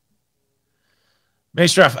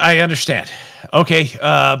 Maestroff, I understand. Okay,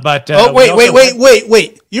 but...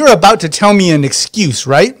 wait. You're about to tell me an excuse,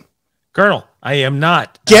 right? Colonel, I am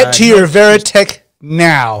not. Get to your Veritech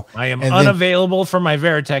now. I am unavailable for my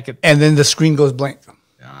Veritech. And then the screen goes blank.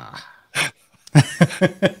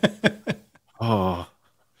 Oh,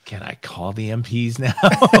 can I call the MPs now?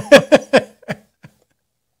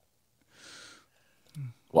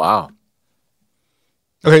 Wow.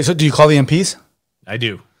 Okay, so do you call the MPs? I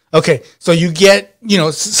do. Okay, so you get,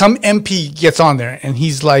 some MP gets on there and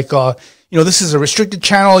he's like, this is a restricted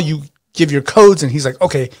channel. You give your codes and he's like,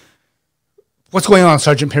 okay, what's going on,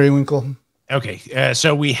 Sergeant Periwinkle? Okay,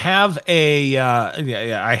 so we have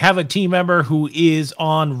I have a team member who is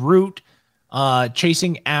en route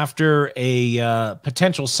chasing after a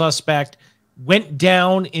potential suspect, went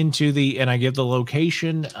down into and I give the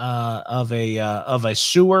location of a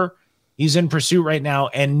sewer. He's in pursuit right now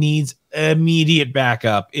and needs immediate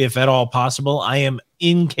backup, if at all possible. I am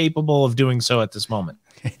incapable of doing so at this moment.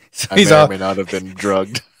 So I may or may not have been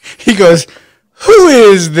drugged. He goes, who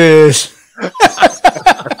is this?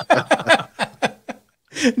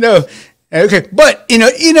 No. Okay. But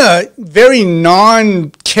in a very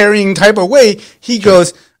non-caring type of way, he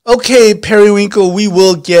goes, okay, Periwinkle, we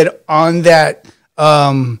will get on that,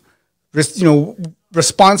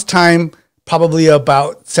 response time, probably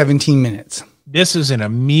about 17 minutes. This is an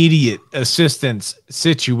immediate assistance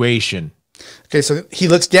situation. Okay, so he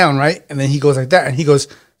looks down, right? And then he goes like that. And he goes,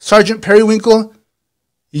 Sergeant Periwinkle,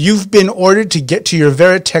 You've been ordered to get to your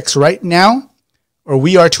Veritech right now, or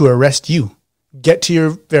we are to arrest you. Get to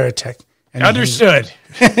your Veritech. Understood.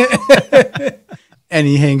 And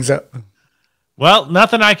he hangs up. Well,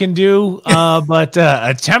 nothing I can do but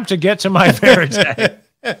attempt to get to my Veritech.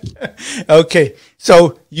 Okay,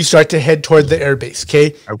 so you start to head toward the airbase.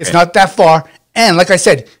 Okay, it's not that far, and like I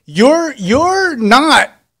said, you're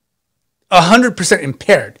not 100%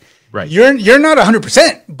 impaired. Right. You're not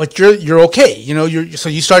 100%, but you're okay. You know, so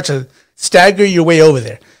you start to stagger your way over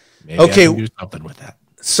there. Maybe okay, I can do something with that.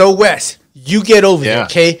 So Wes, you get over there.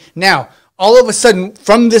 Okay, now all of a sudden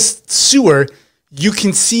from this sewer, you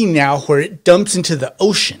can see now where it dumps into the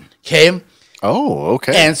ocean. Okay. Oh,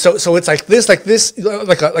 okay. And so it's like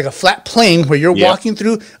a flat plane where you're walking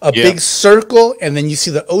through a big circle, and then you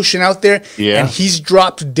see the ocean out there. Yeah. And he's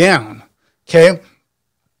dropped down. Okay.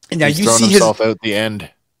 And now you see himself out the end.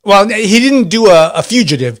 Well, he didn't do a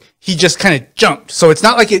fugitive. He just kind of jumped. So it's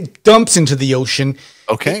not like it dumps into the ocean.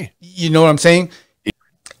 Okay. You know what I'm saying? Yeah.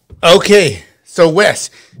 Okay. So Wes,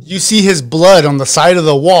 you see his blood on the side of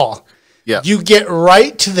the wall. Yeah. You get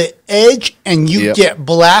right to the edge and you get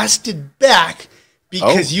blasted back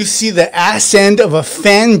because you see the ass end of a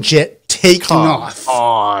fan jet taking off.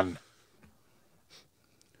 On.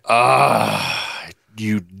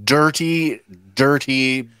 You dirty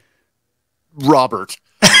Robert.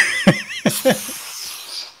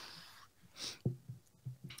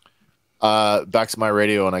 Back to my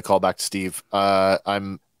radio, and I call back to Steve. I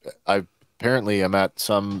apparently am at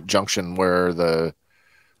some junction where the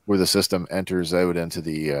system enters out into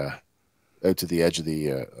the out to the edge of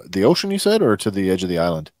the ocean. You said, or to the edge of the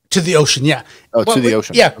island? To the ocean, yeah. Oh, to the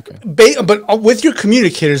ocean. Yeah. Okay. But with your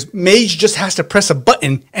communicators, Mage just has to press a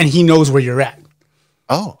button, and he knows where you're at.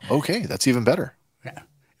 Oh, okay, that's even better. Yeah.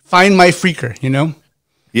 Find my freaker, you know.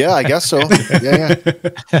 Yeah, I guess so. Yeah.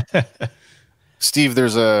 Steve,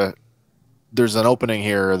 there's an opening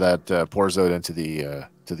here that pours out into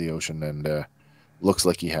the ocean, and looks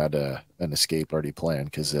like he had an escape already planned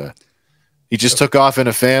because he just took off in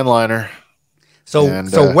a fan liner.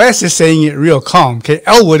 So Wes is saying it real calm. Okay,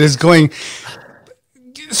 Elwood is going,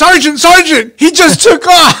 Sergeant, he just took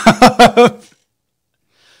off.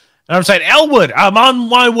 And I'm saying, Elwood, I'm on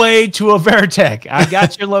my way to a Veritech. I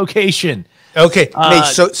got your location. Okay, Mate,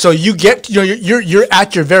 so you get you're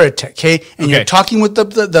at your Veritech, okay, and you're talking with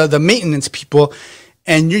the maintenance people,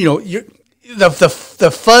 and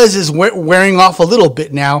the fuzz is wearing off a little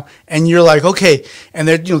bit now, and you're like, okay, and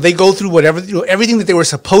they go through whatever everything that they were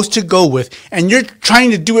supposed to go with, and you're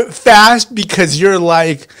trying to do it fast because you're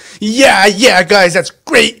like, yeah, guys, that's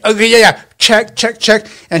great. Okay, yeah, check,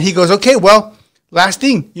 and he goes, okay, well, last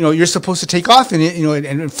thing, you're supposed to take off in it,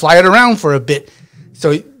 and fly it around for a bit.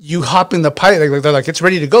 So you hop in the pilot, like they're like, it's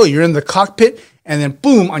ready to go. You're in the cockpit, and then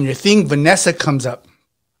boom, on your thing, Vanessa comes up.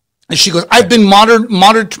 And she goes, I've been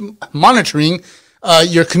monitoring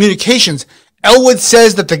your communications. Elwood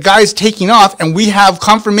says that the guy's taking off, and we have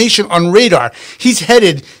confirmation on radar. He's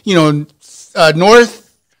headed,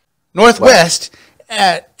 northwest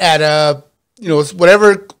at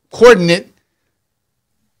whatever coordinate.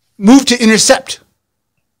 Move to intercept.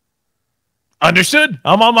 Understood.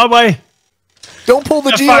 I'm on my way. Don't pull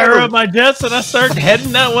the G. Fire up my jets, and I start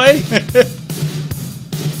heading that way.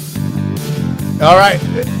 All right.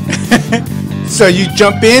 So you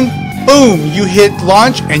jump in, boom, you hit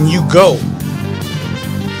launch, and you go.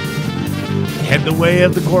 Head the way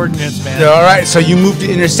of the coordinates, man. All right, so you move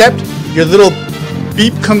to intercept. Your little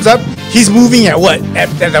beep comes up. He's moving at what? At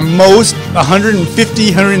the most 150,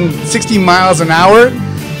 160 miles an hour.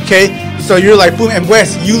 Okay, so you're like, boom, and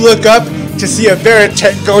Wes, you look up to see a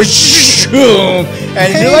Veritech go, shoom,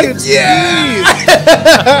 and you're like, yeah.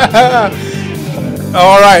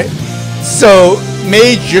 All right. So,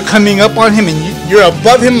 Mage, you're coming up on him, and you're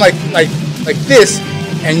above him like this,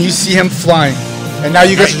 and you see him flying. And now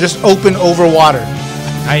you guys are just open over water.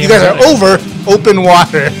 You guys are over open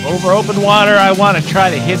water. Over open water. I want to try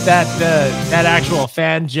to hit that actual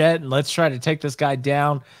fan jet, and let's try to take this guy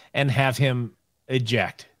down and have him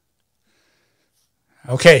eject.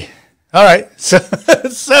 Okay. All right. So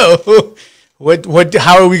what?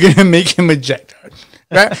 How are we going to make him eject?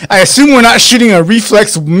 Right? I assume we're not shooting a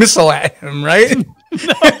reflex missile at him, right? No.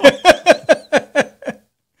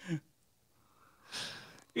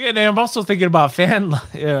 Yeah, and I'm also thinking about fan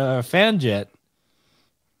jet.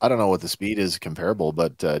 I don't know what the speed is comparable,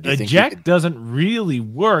 but do you think eject doesn't really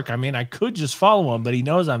work? I mean, I could just follow him, but he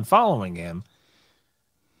knows I'm following him.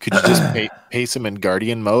 Could you just pace him in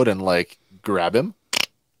guardian mode and grab him?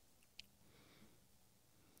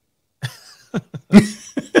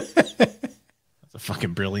 That's a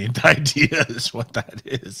fucking brilliant idea, is what that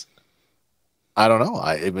is. I don't know.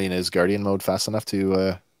 I mean, is Guardian mode fast enough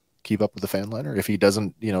to keep up with the fan liner if he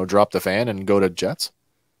doesn't, drop the fan and go to jets?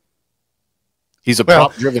 He's a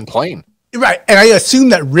prop-driven plane. Right. And I assume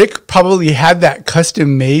that Rick probably had that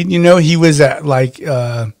custom made. He was at like...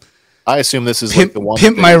 I assume this is like the one...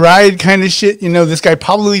 Pimp My Ride kind of shit. This guy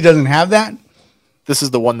probably doesn't have that. This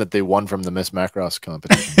is the one that they won from the Miss Macross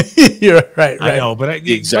competition. You're right. I know, but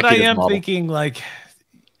I am thinking like...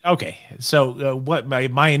 Okay, so what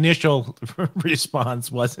my initial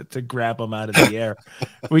response wasn't to grab him out of the air,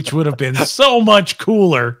 which would have been so much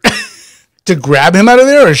cooler. To grab him out of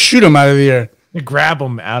there or shoot him out of the air? To grab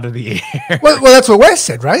him out of the air. Well, that's what Wes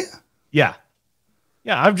said, right? Yeah.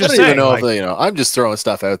 Yeah, I'm just saying. I don't even know if, I'm just throwing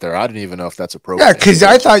stuff out there. I didn't even know if that's appropriate. Yeah, because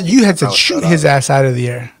I thought you had to shoot his ass out of the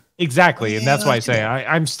air. Exactly, and that's why I say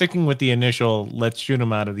I'm sticking with the initial, let's shoot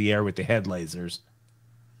him out of the air with the head lasers.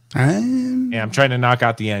 Yeah, I'm trying to knock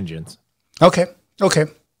out the engines. Okay.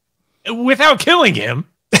 Without killing him.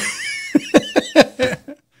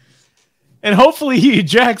 And hopefully he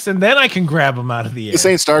ejects, and then I can grab him out of the air. This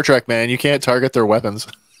ain't Star Trek, man. You can't target their weapons.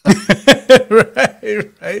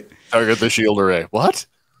 right. Target the shield array. What?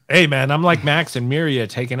 Hey, man, I'm like Max and Miria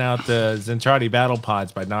taking out the Zentradi battle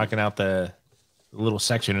pods by knocking out the little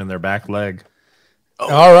section in their back leg.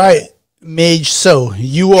 Oh. All right, Mage. So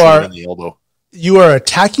you are... in the elbow. You are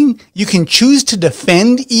attacking. You can choose to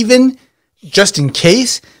defend even just in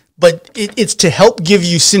case, but it's to help give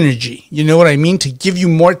you synergy. You know what I mean? To give you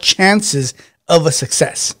more chances of a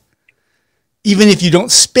success. Even if you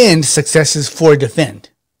don't spend successes for defend.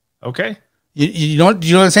 Okay. You know what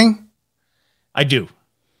I'm saying? I do.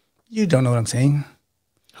 You don't know what I'm saying.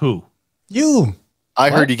 Who? You. I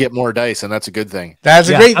heard you get more dice, and that's a good thing. That's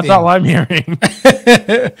a great thing. That's all I'm hearing.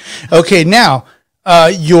 Okay, now...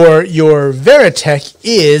 your Veritech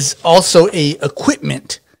is also a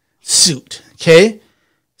equipment suit. Okay,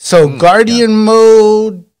 so Guardian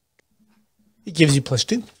mode, it gives you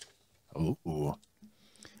 +2. Ooh.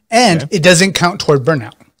 And it doesn't count toward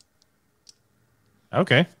burnout.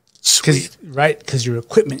 Okay, sweet. Because your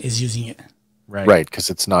equipment is using it. Right,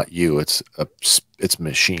 because it's not you; it's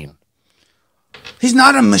machine. He's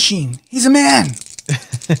not a machine. He's a man.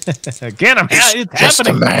 Get him! It's just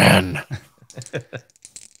happening. A man.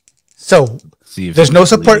 So there's no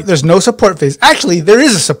support. There's no support phase. Actually, there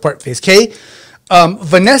is a support phase. Okay,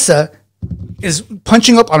 Vanessa is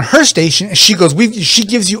punching up on her station, and she goes. She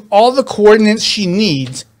gives you all the coordinates she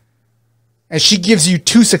needs, and she gives you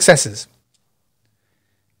 2 successes.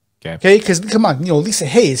 Okay, because come on, Lisa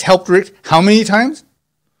Hayes helped Rick how many times?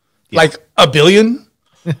 Yeah. Like 1 billion.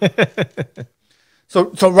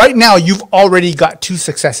 So right now you've already got 2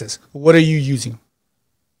 successes. What are you using?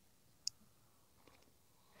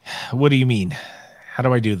 What do you mean? How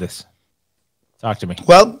do I do this? Talk to me.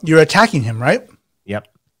 Well, you're attacking him, right? Yep.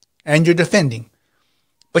 And you're defending.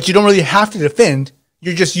 But you don't really have to defend.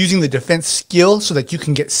 You're just using the defense skill so that you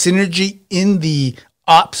can get synergy in the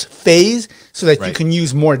ops phase so that you can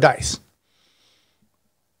use more dice.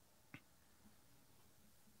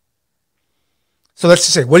 So let's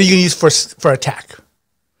just say, what are you going to use for attack?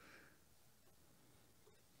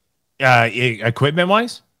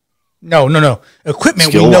 Equipment-wise? No.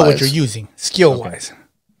 Equipment, we know what you're using. Skill-wise.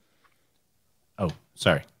 Oh,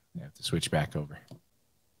 sorry. I have to switch back over.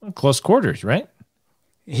 Well, close quarters, right?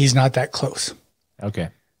 He's not that close. Okay.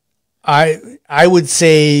 I would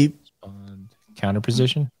say... counter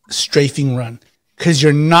position? Strafing run. Because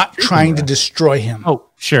you're not trying to destroy him. Oh,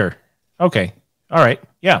 sure. Okay. All right.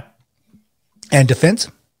 Yeah. And defense?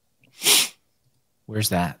 Where's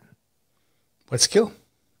that? What skill?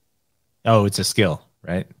 Oh, it's a skill,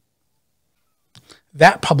 right?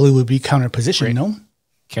 That probably would be counter position, no?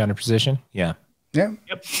 Counter position? Yeah. Yeah.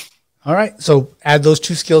 Yep. All right. So add those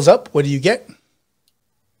 2 skills up. What do you get?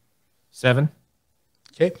 7.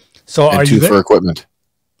 Okay. So and 2 for equipment.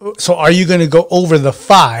 So are you going to go over the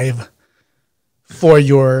 5 for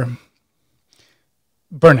your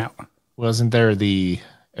burnout? Wasn't there the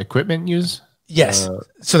equipment use? Yes.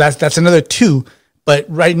 So that's another 2. But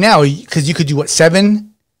right now, because you could do what,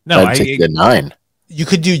 7? No, I take the 9. You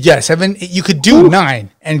could do 7. You could do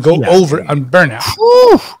 9 and go over on burnout.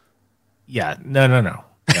 Yeah. No.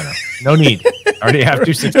 No need. I already have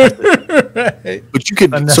 2 successes. Right. But you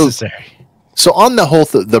could unnecessary. So on the whole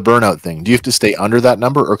the burnout thing, do you have to stay under that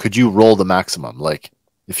number, or could you roll the maximum? Like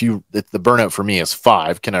if the burnout for me is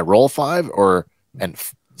 5, can I roll 5, and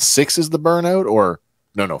 6 is the burnout, or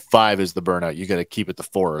no, 5 is the burnout. You got to keep it to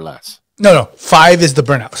 4 or less. No, 5 is the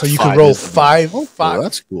burnout. So you can roll 5. Oh, 5.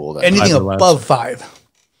 That's cool. Anything above 5.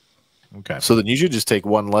 Okay. So then you should just take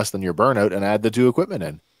 1 less than your burnout and add the 2 equipment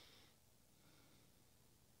in.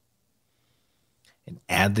 And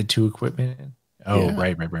add the 2 equipment in? Oh, yeah.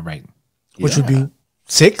 Right. Which would be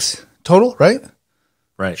 6 total, right?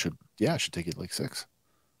 Right. Should take it like 6.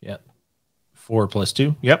 Yeah. 4 plus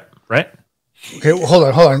 2. Yep. Right. Okay, well, hold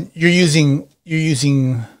on. You're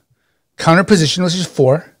using counter position, which is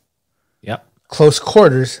 4. Yep. Close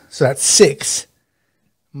quarters, so that's 6.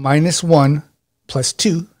 Minus 1 plus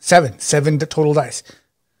 2, 7. 7 total dice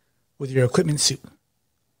with your equipment suit.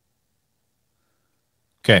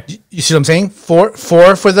 Okay. You see what I'm saying? 4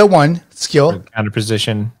 for the 1 skill. Counter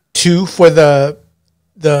position. 2 for the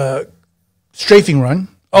strafing run.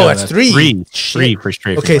 Oh, that's 3. 3 for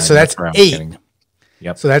strafing. Okay, so that's 8.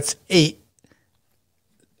 Yep. So that's 8.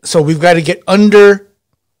 So we've got to get under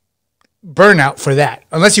burnout for that,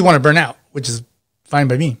 unless you want to burn out, which is fine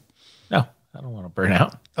by me. No, I don't want to burn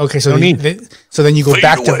out. Okay, so then you go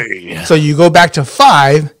back to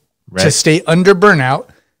 5 to stay under burnout,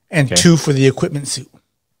 and 2 for the equipment suit.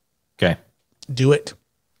 Okay, do it.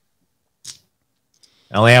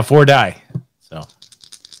 I only have 4 die, so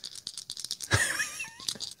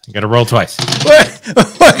you got to roll twice.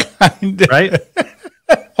 What kind of... Right?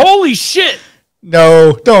 Holy shit!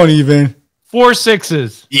 No, don't even. 4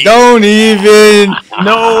 6s. Don't even.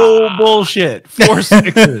 No bullshit. 4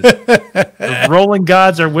 6s. The rolling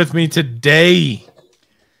gods are with me today.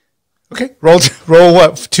 Okay, roll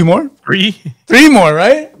what? 2 more? 3. 3 more,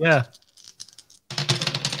 right? Yeah.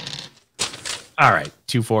 All right,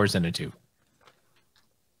 2 4s and a 2.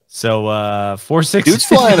 So 4 6. Dude's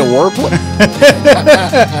flying a warplane.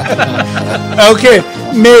 Okay,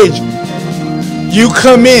 Mage. You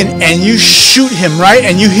come in and you shoot him, right?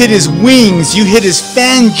 And you hit his wings, you hit his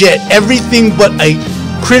fan jet, everything but a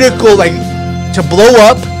critical, like, to blow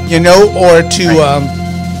up, or to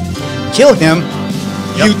kill him.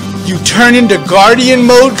 Yep. You turn into Guardian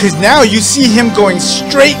mode, because now you see him going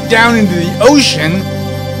straight down into the ocean.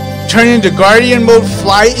 Turn into Guardian mode,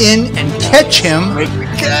 fly in and catch him.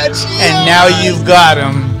 And now you've got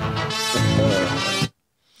him.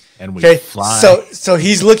 And we fly. So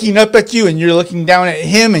he's looking up at you, and you're looking down at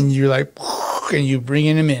him, and you're like, and you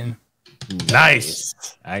bringing him in. Nice.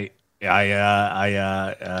 Well,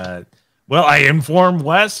 I inform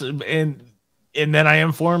Wes, and then I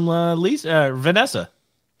inform Vanessa.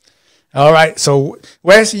 All right, so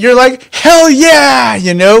Wes, you're like, hell yeah,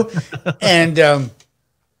 and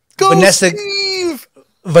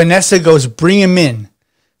Vanessa goes, bring him in.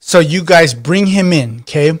 So you guys bring him in,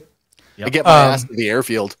 okay? Yep. I get my ass to the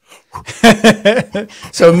airfield.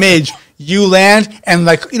 So Mage, you land, and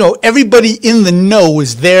everybody in the know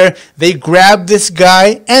was there. They grab this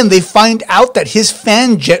guy, and they find out that his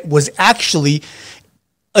fan jet was actually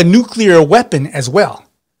a nuclear weapon as well,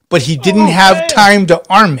 but he didn't have time to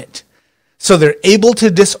arm it. So they're able to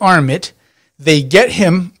disarm it. They get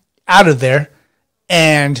him out of there,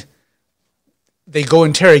 and they go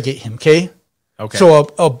interrogate him. Okay. So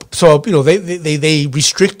they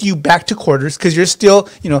restrict you back to quarters because you're still,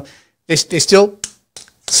 they still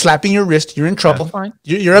slapping your wrist. You're in trouble. That's fine.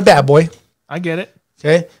 You're a bad boy. I get it.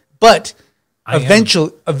 Okay. But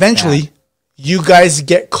eventually you guys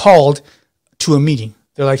get called to a meeting.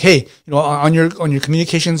 They're like, hey, on your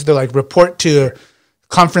communications, they're like, report to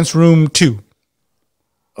conference room 2.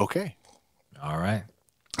 Okay. All right.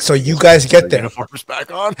 So you guys get there. Uniforms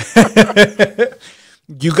back on.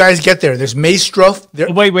 You guys get there. There's Maestro.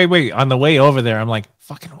 Wait. On the way over there, I'm like,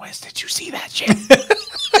 fucking Wes, did you see that shit?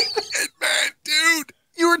 Man, dude,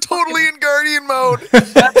 you were totally in Guardian mode.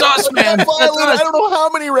 That's us, man. That's us. I don't know how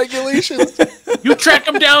many regulations. You track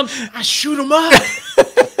him down, I shoot him up.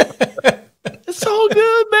 It's all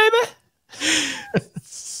good, baby.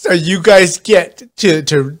 So you guys get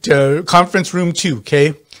to conference room 2,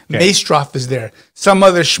 okay? Maestroff is there. Some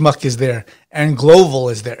other schmuck is there. And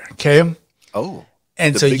Gloval is there, okay? Oh.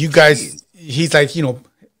 And so you guys, he's like,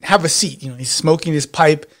 have a seat. He's smoking his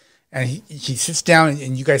pipe, and he sits down,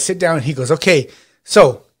 and you guys sit down, and he goes, okay,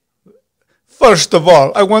 so first of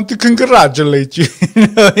all, I want to congratulate you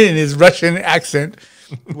in his Russian accent,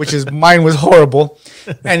 which mine was horrible.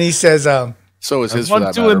 And he says, so is his. I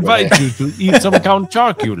want to invite you to eat some Count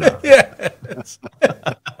Chocula. Yes.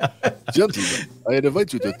 Gentlemen, I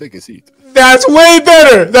invite you to take a seat. That's way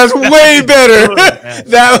better. That was good.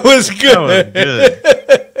 That was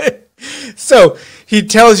good. So he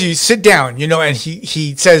tells you, sit down, and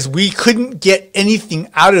he says, we couldn't get anything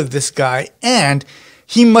out of this guy, and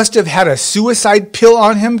he must have had a suicide pill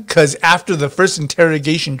on him, because after the first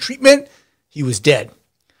interrogation treatment, he was dead.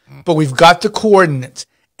 But we've got the coordinates,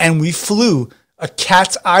 and we flew a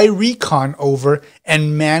cat's eye recon over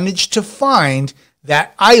and managed to find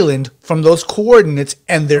that island from those coordinates,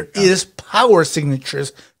 and there is power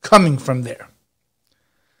signatures coming from there.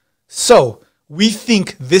 So we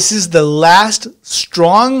think this is the last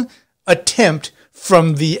strong attempt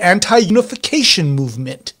from the anti-unification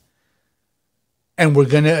movement. And we're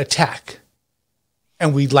going to attack.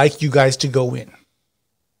 And we'd like you guys to go in.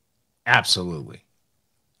 Absolutely.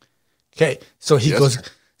 Okay. So he goes,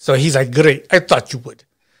 so he's like, great. I thought you would.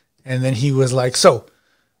 And then he was like, so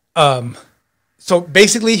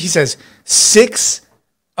basically he says 6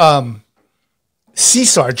 sea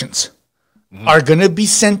sergeants are going to be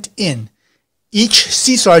sent in. Each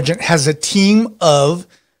sea sergeant has a team of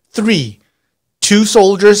 3, 2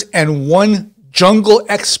 soldiers and 1 jungle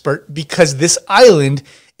expert, because this island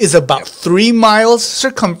is about 3 miles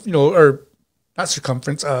or not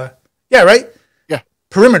circumference. Yeah, right. Yeah.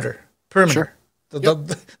 Perimeter. Sure.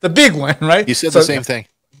 The big one, right? You said the same thing.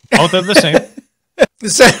 Both are the same.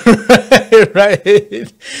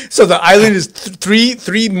 Right. So the island is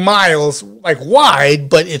 3 miles like wide,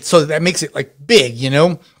 but it's so that makes it like big, you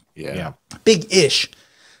know? Yeah. Big-ish.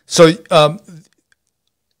 So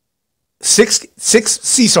 6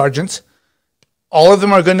 sea sergeants, all of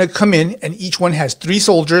them are going to come in, and each one has 3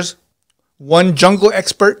 soldiers, 1 jungle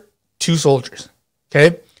expert, 2 soldiers.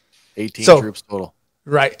 Okay? 18 troops total.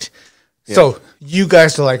 Right. Yeah. So you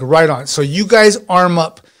guys are like right on. So you guys arm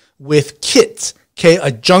up with kits. Okay,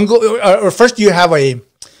 a jungle, or first you have a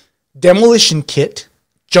demolition kit,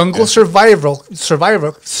 jungle survival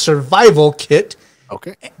kit,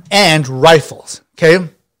 and rifles. Okay.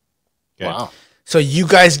 Wow. So you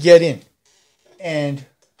guys get in, and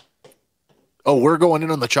we're going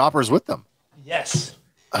in on the choppers with them. Yes.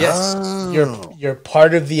 You're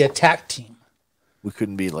part of the attack team. We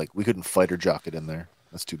couldn't fighter jock it in there.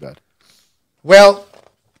 That's too bad. Well,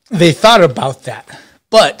 they thought about that,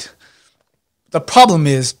 but the problem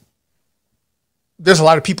is there's a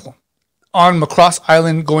lot of people on Macross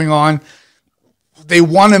Island going on. They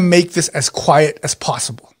want to make this as quiet as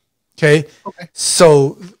possible. Okay.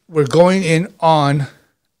 So we're going in on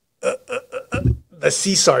the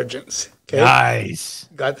sea sergeants. Okay. Nice.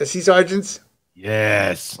 Got the sea sergeants?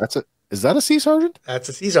 Yes. Is that a sea sergeant? That's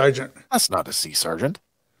a sea sergeant. That's not a sea sergeant.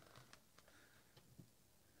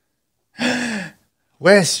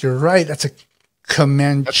 Wes, you're right. That's a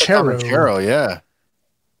Comanchero. That's a Comanchero, yeah.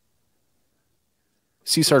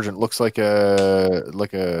 Sea sergeant looks like a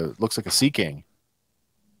sea king.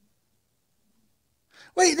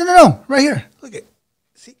 Wait, no, right here. Look at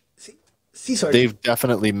sea sergeant. They've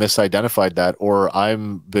definitely misidentified that, or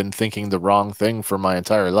I've been thinking the wrong thing for my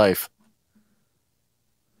entire life.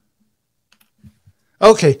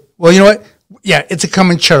 Okay, well, you know what? Yeah, it's a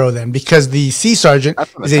Comanchero then, because the Sea Sergeant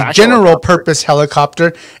is a general purpose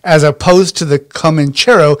helicopter, as opposed to the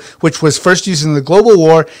Comanchero, which was first used in the Global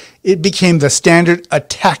War. It became the standard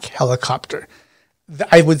attack helicopter.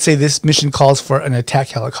 I would say this mission calls for an attack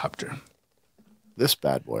helicopter. This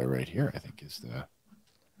bad boy right here, I think, is the...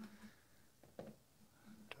 Do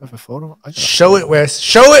I have a photo? Show it, Wes.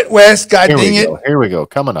 Show it, Wes. God dang it. Here we go.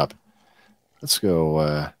 Coming up. Let's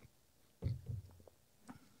go...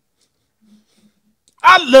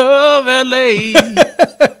 I love LA.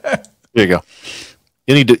 There you go.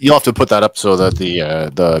 You'll have to put that up so that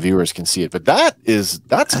the viewers can see it. But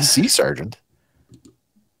that's a sea sergeant.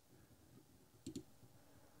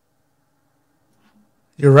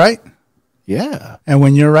 You're right. Yeah. And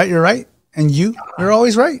when you're right, you're right. And you're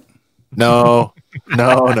always right. No.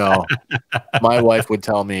 My wife would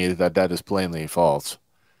tell me that is plainly false.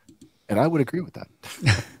 And I would agree with that.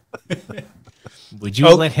 Would you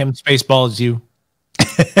let him spaceballs you?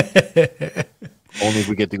 Only if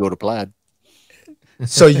we get to go to Plaid.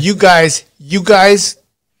 So you guys,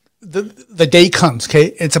 the day comes,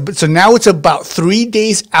 okay? So now it's about 3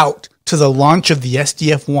 days out to the launch of the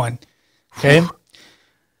SDF-1, okay?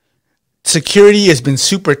 Security has been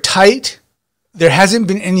super tight. There hasn't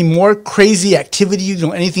been any more crazy activity,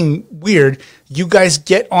 anything weird. You guys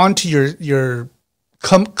get onto your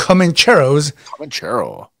Comancheros.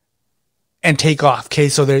 Comanchero. And take off. Okay,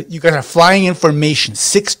 so you guys are flying in formation,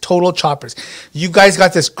 6 total choppers. You guys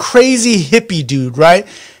got this crazy hippie dude, right?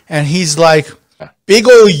 And he's like, big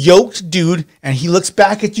old yoked dude, and he looks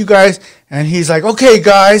back at you guys, and he's like, okay,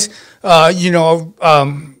 guys,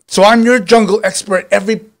 so I'm your jungle expert.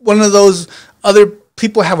 Every one of those other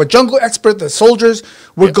people have a jungle expert. The soldiers,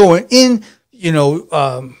 we're going in, we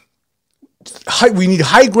need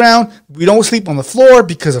high ground. We don't sleep on the floor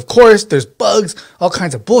because, of course, there's bugs, all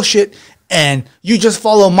kinds of bullshit. And you just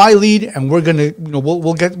follow my lead, and we're gonna,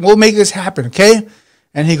 we'll make this happen, okay?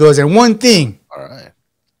 And he goes, and one thing, all right,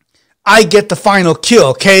 I get the final kill,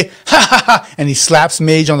 okay? Ha ha ha! And he slaps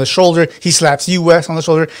Mage on the shoulder. He slaps you, Wes, on the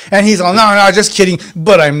shoulder, and he's all, no, just kidding,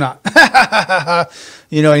 but I'm not. And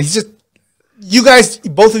he's just you guys,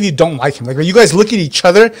 both of you don't like him. Like you guys look at each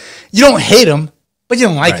other, you don't hate him, but you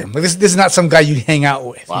don't like him. Like this is not some guy you'd hang out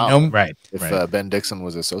with. Wow. You know? Right. If Ben Dixon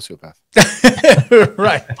was a sociopath.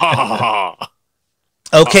 Right.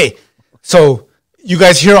 Okay. So you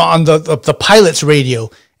guys hear on the pilot's radio,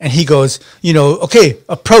 and he goes, okay,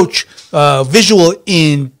 approach, visual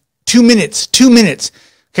in 2 minutes, 2 minutes.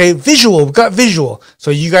 Okay, visual, we got visual. So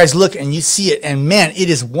you guys look and you see it, and man, it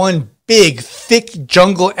is one big, thick,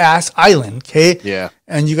 jungle-ass island, okay? Yeah.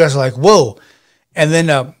 And you guys are like, whoa. And then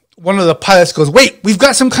one of the pilots goes, wait, we've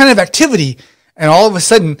got some kind of activity. And all of a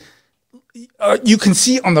sudden, you can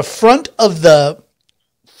see on the front of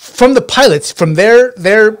from the pilots, from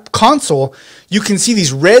their console, you can see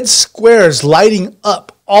these red squares lighting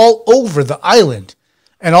up all over the island.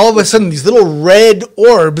 And all of a sudden, these little red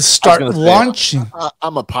orbs start launching.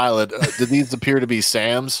 I'm a pilot. Do these appear to be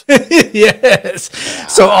SAMs? Yes.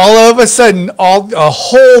 So all of a sudden, a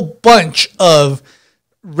whole bunch of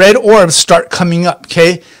red orbs start coming up.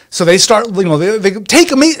 Okay. So they start, they take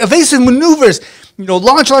evasive maneuvers,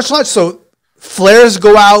 launch. So flares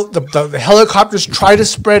go out. The helicopters try to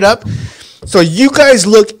spread up. So you guys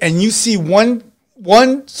look and you see one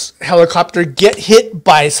helicopter get hit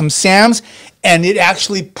by some SAMs, and it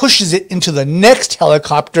actually pushes it into the next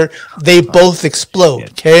helicopter. They both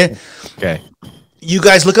explode. Okay. You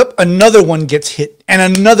guys look up, another one gets hit, and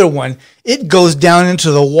another one. It goes down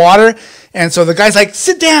into the water, and so the guy's like,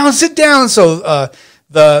 sit down. So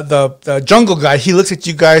the jungle guy, he looks at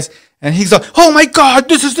you guys, and he's like, oh my God,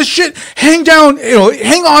 this is the shit. Hang down,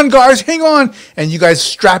 hang on, guys, hang on. And you guys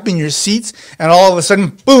strap in your seats, and all of a sudden,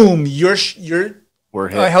 boom, your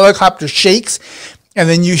helicopter shakes. And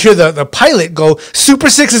then you hear the pilot go, Super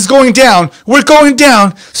 6 is going down. We're going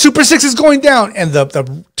down. Super 6 is going down. And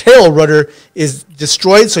the tail rudder is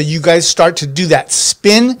destroyed. So you guys start to do that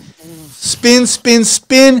spin.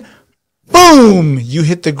 Boom. You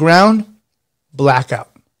hit the ground. Blackout.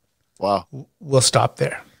 Wow. We'll stop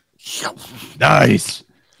there. Nice.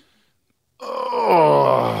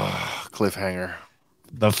 Oh, cliffhanger.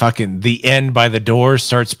 The end by the door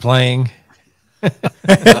starts playing.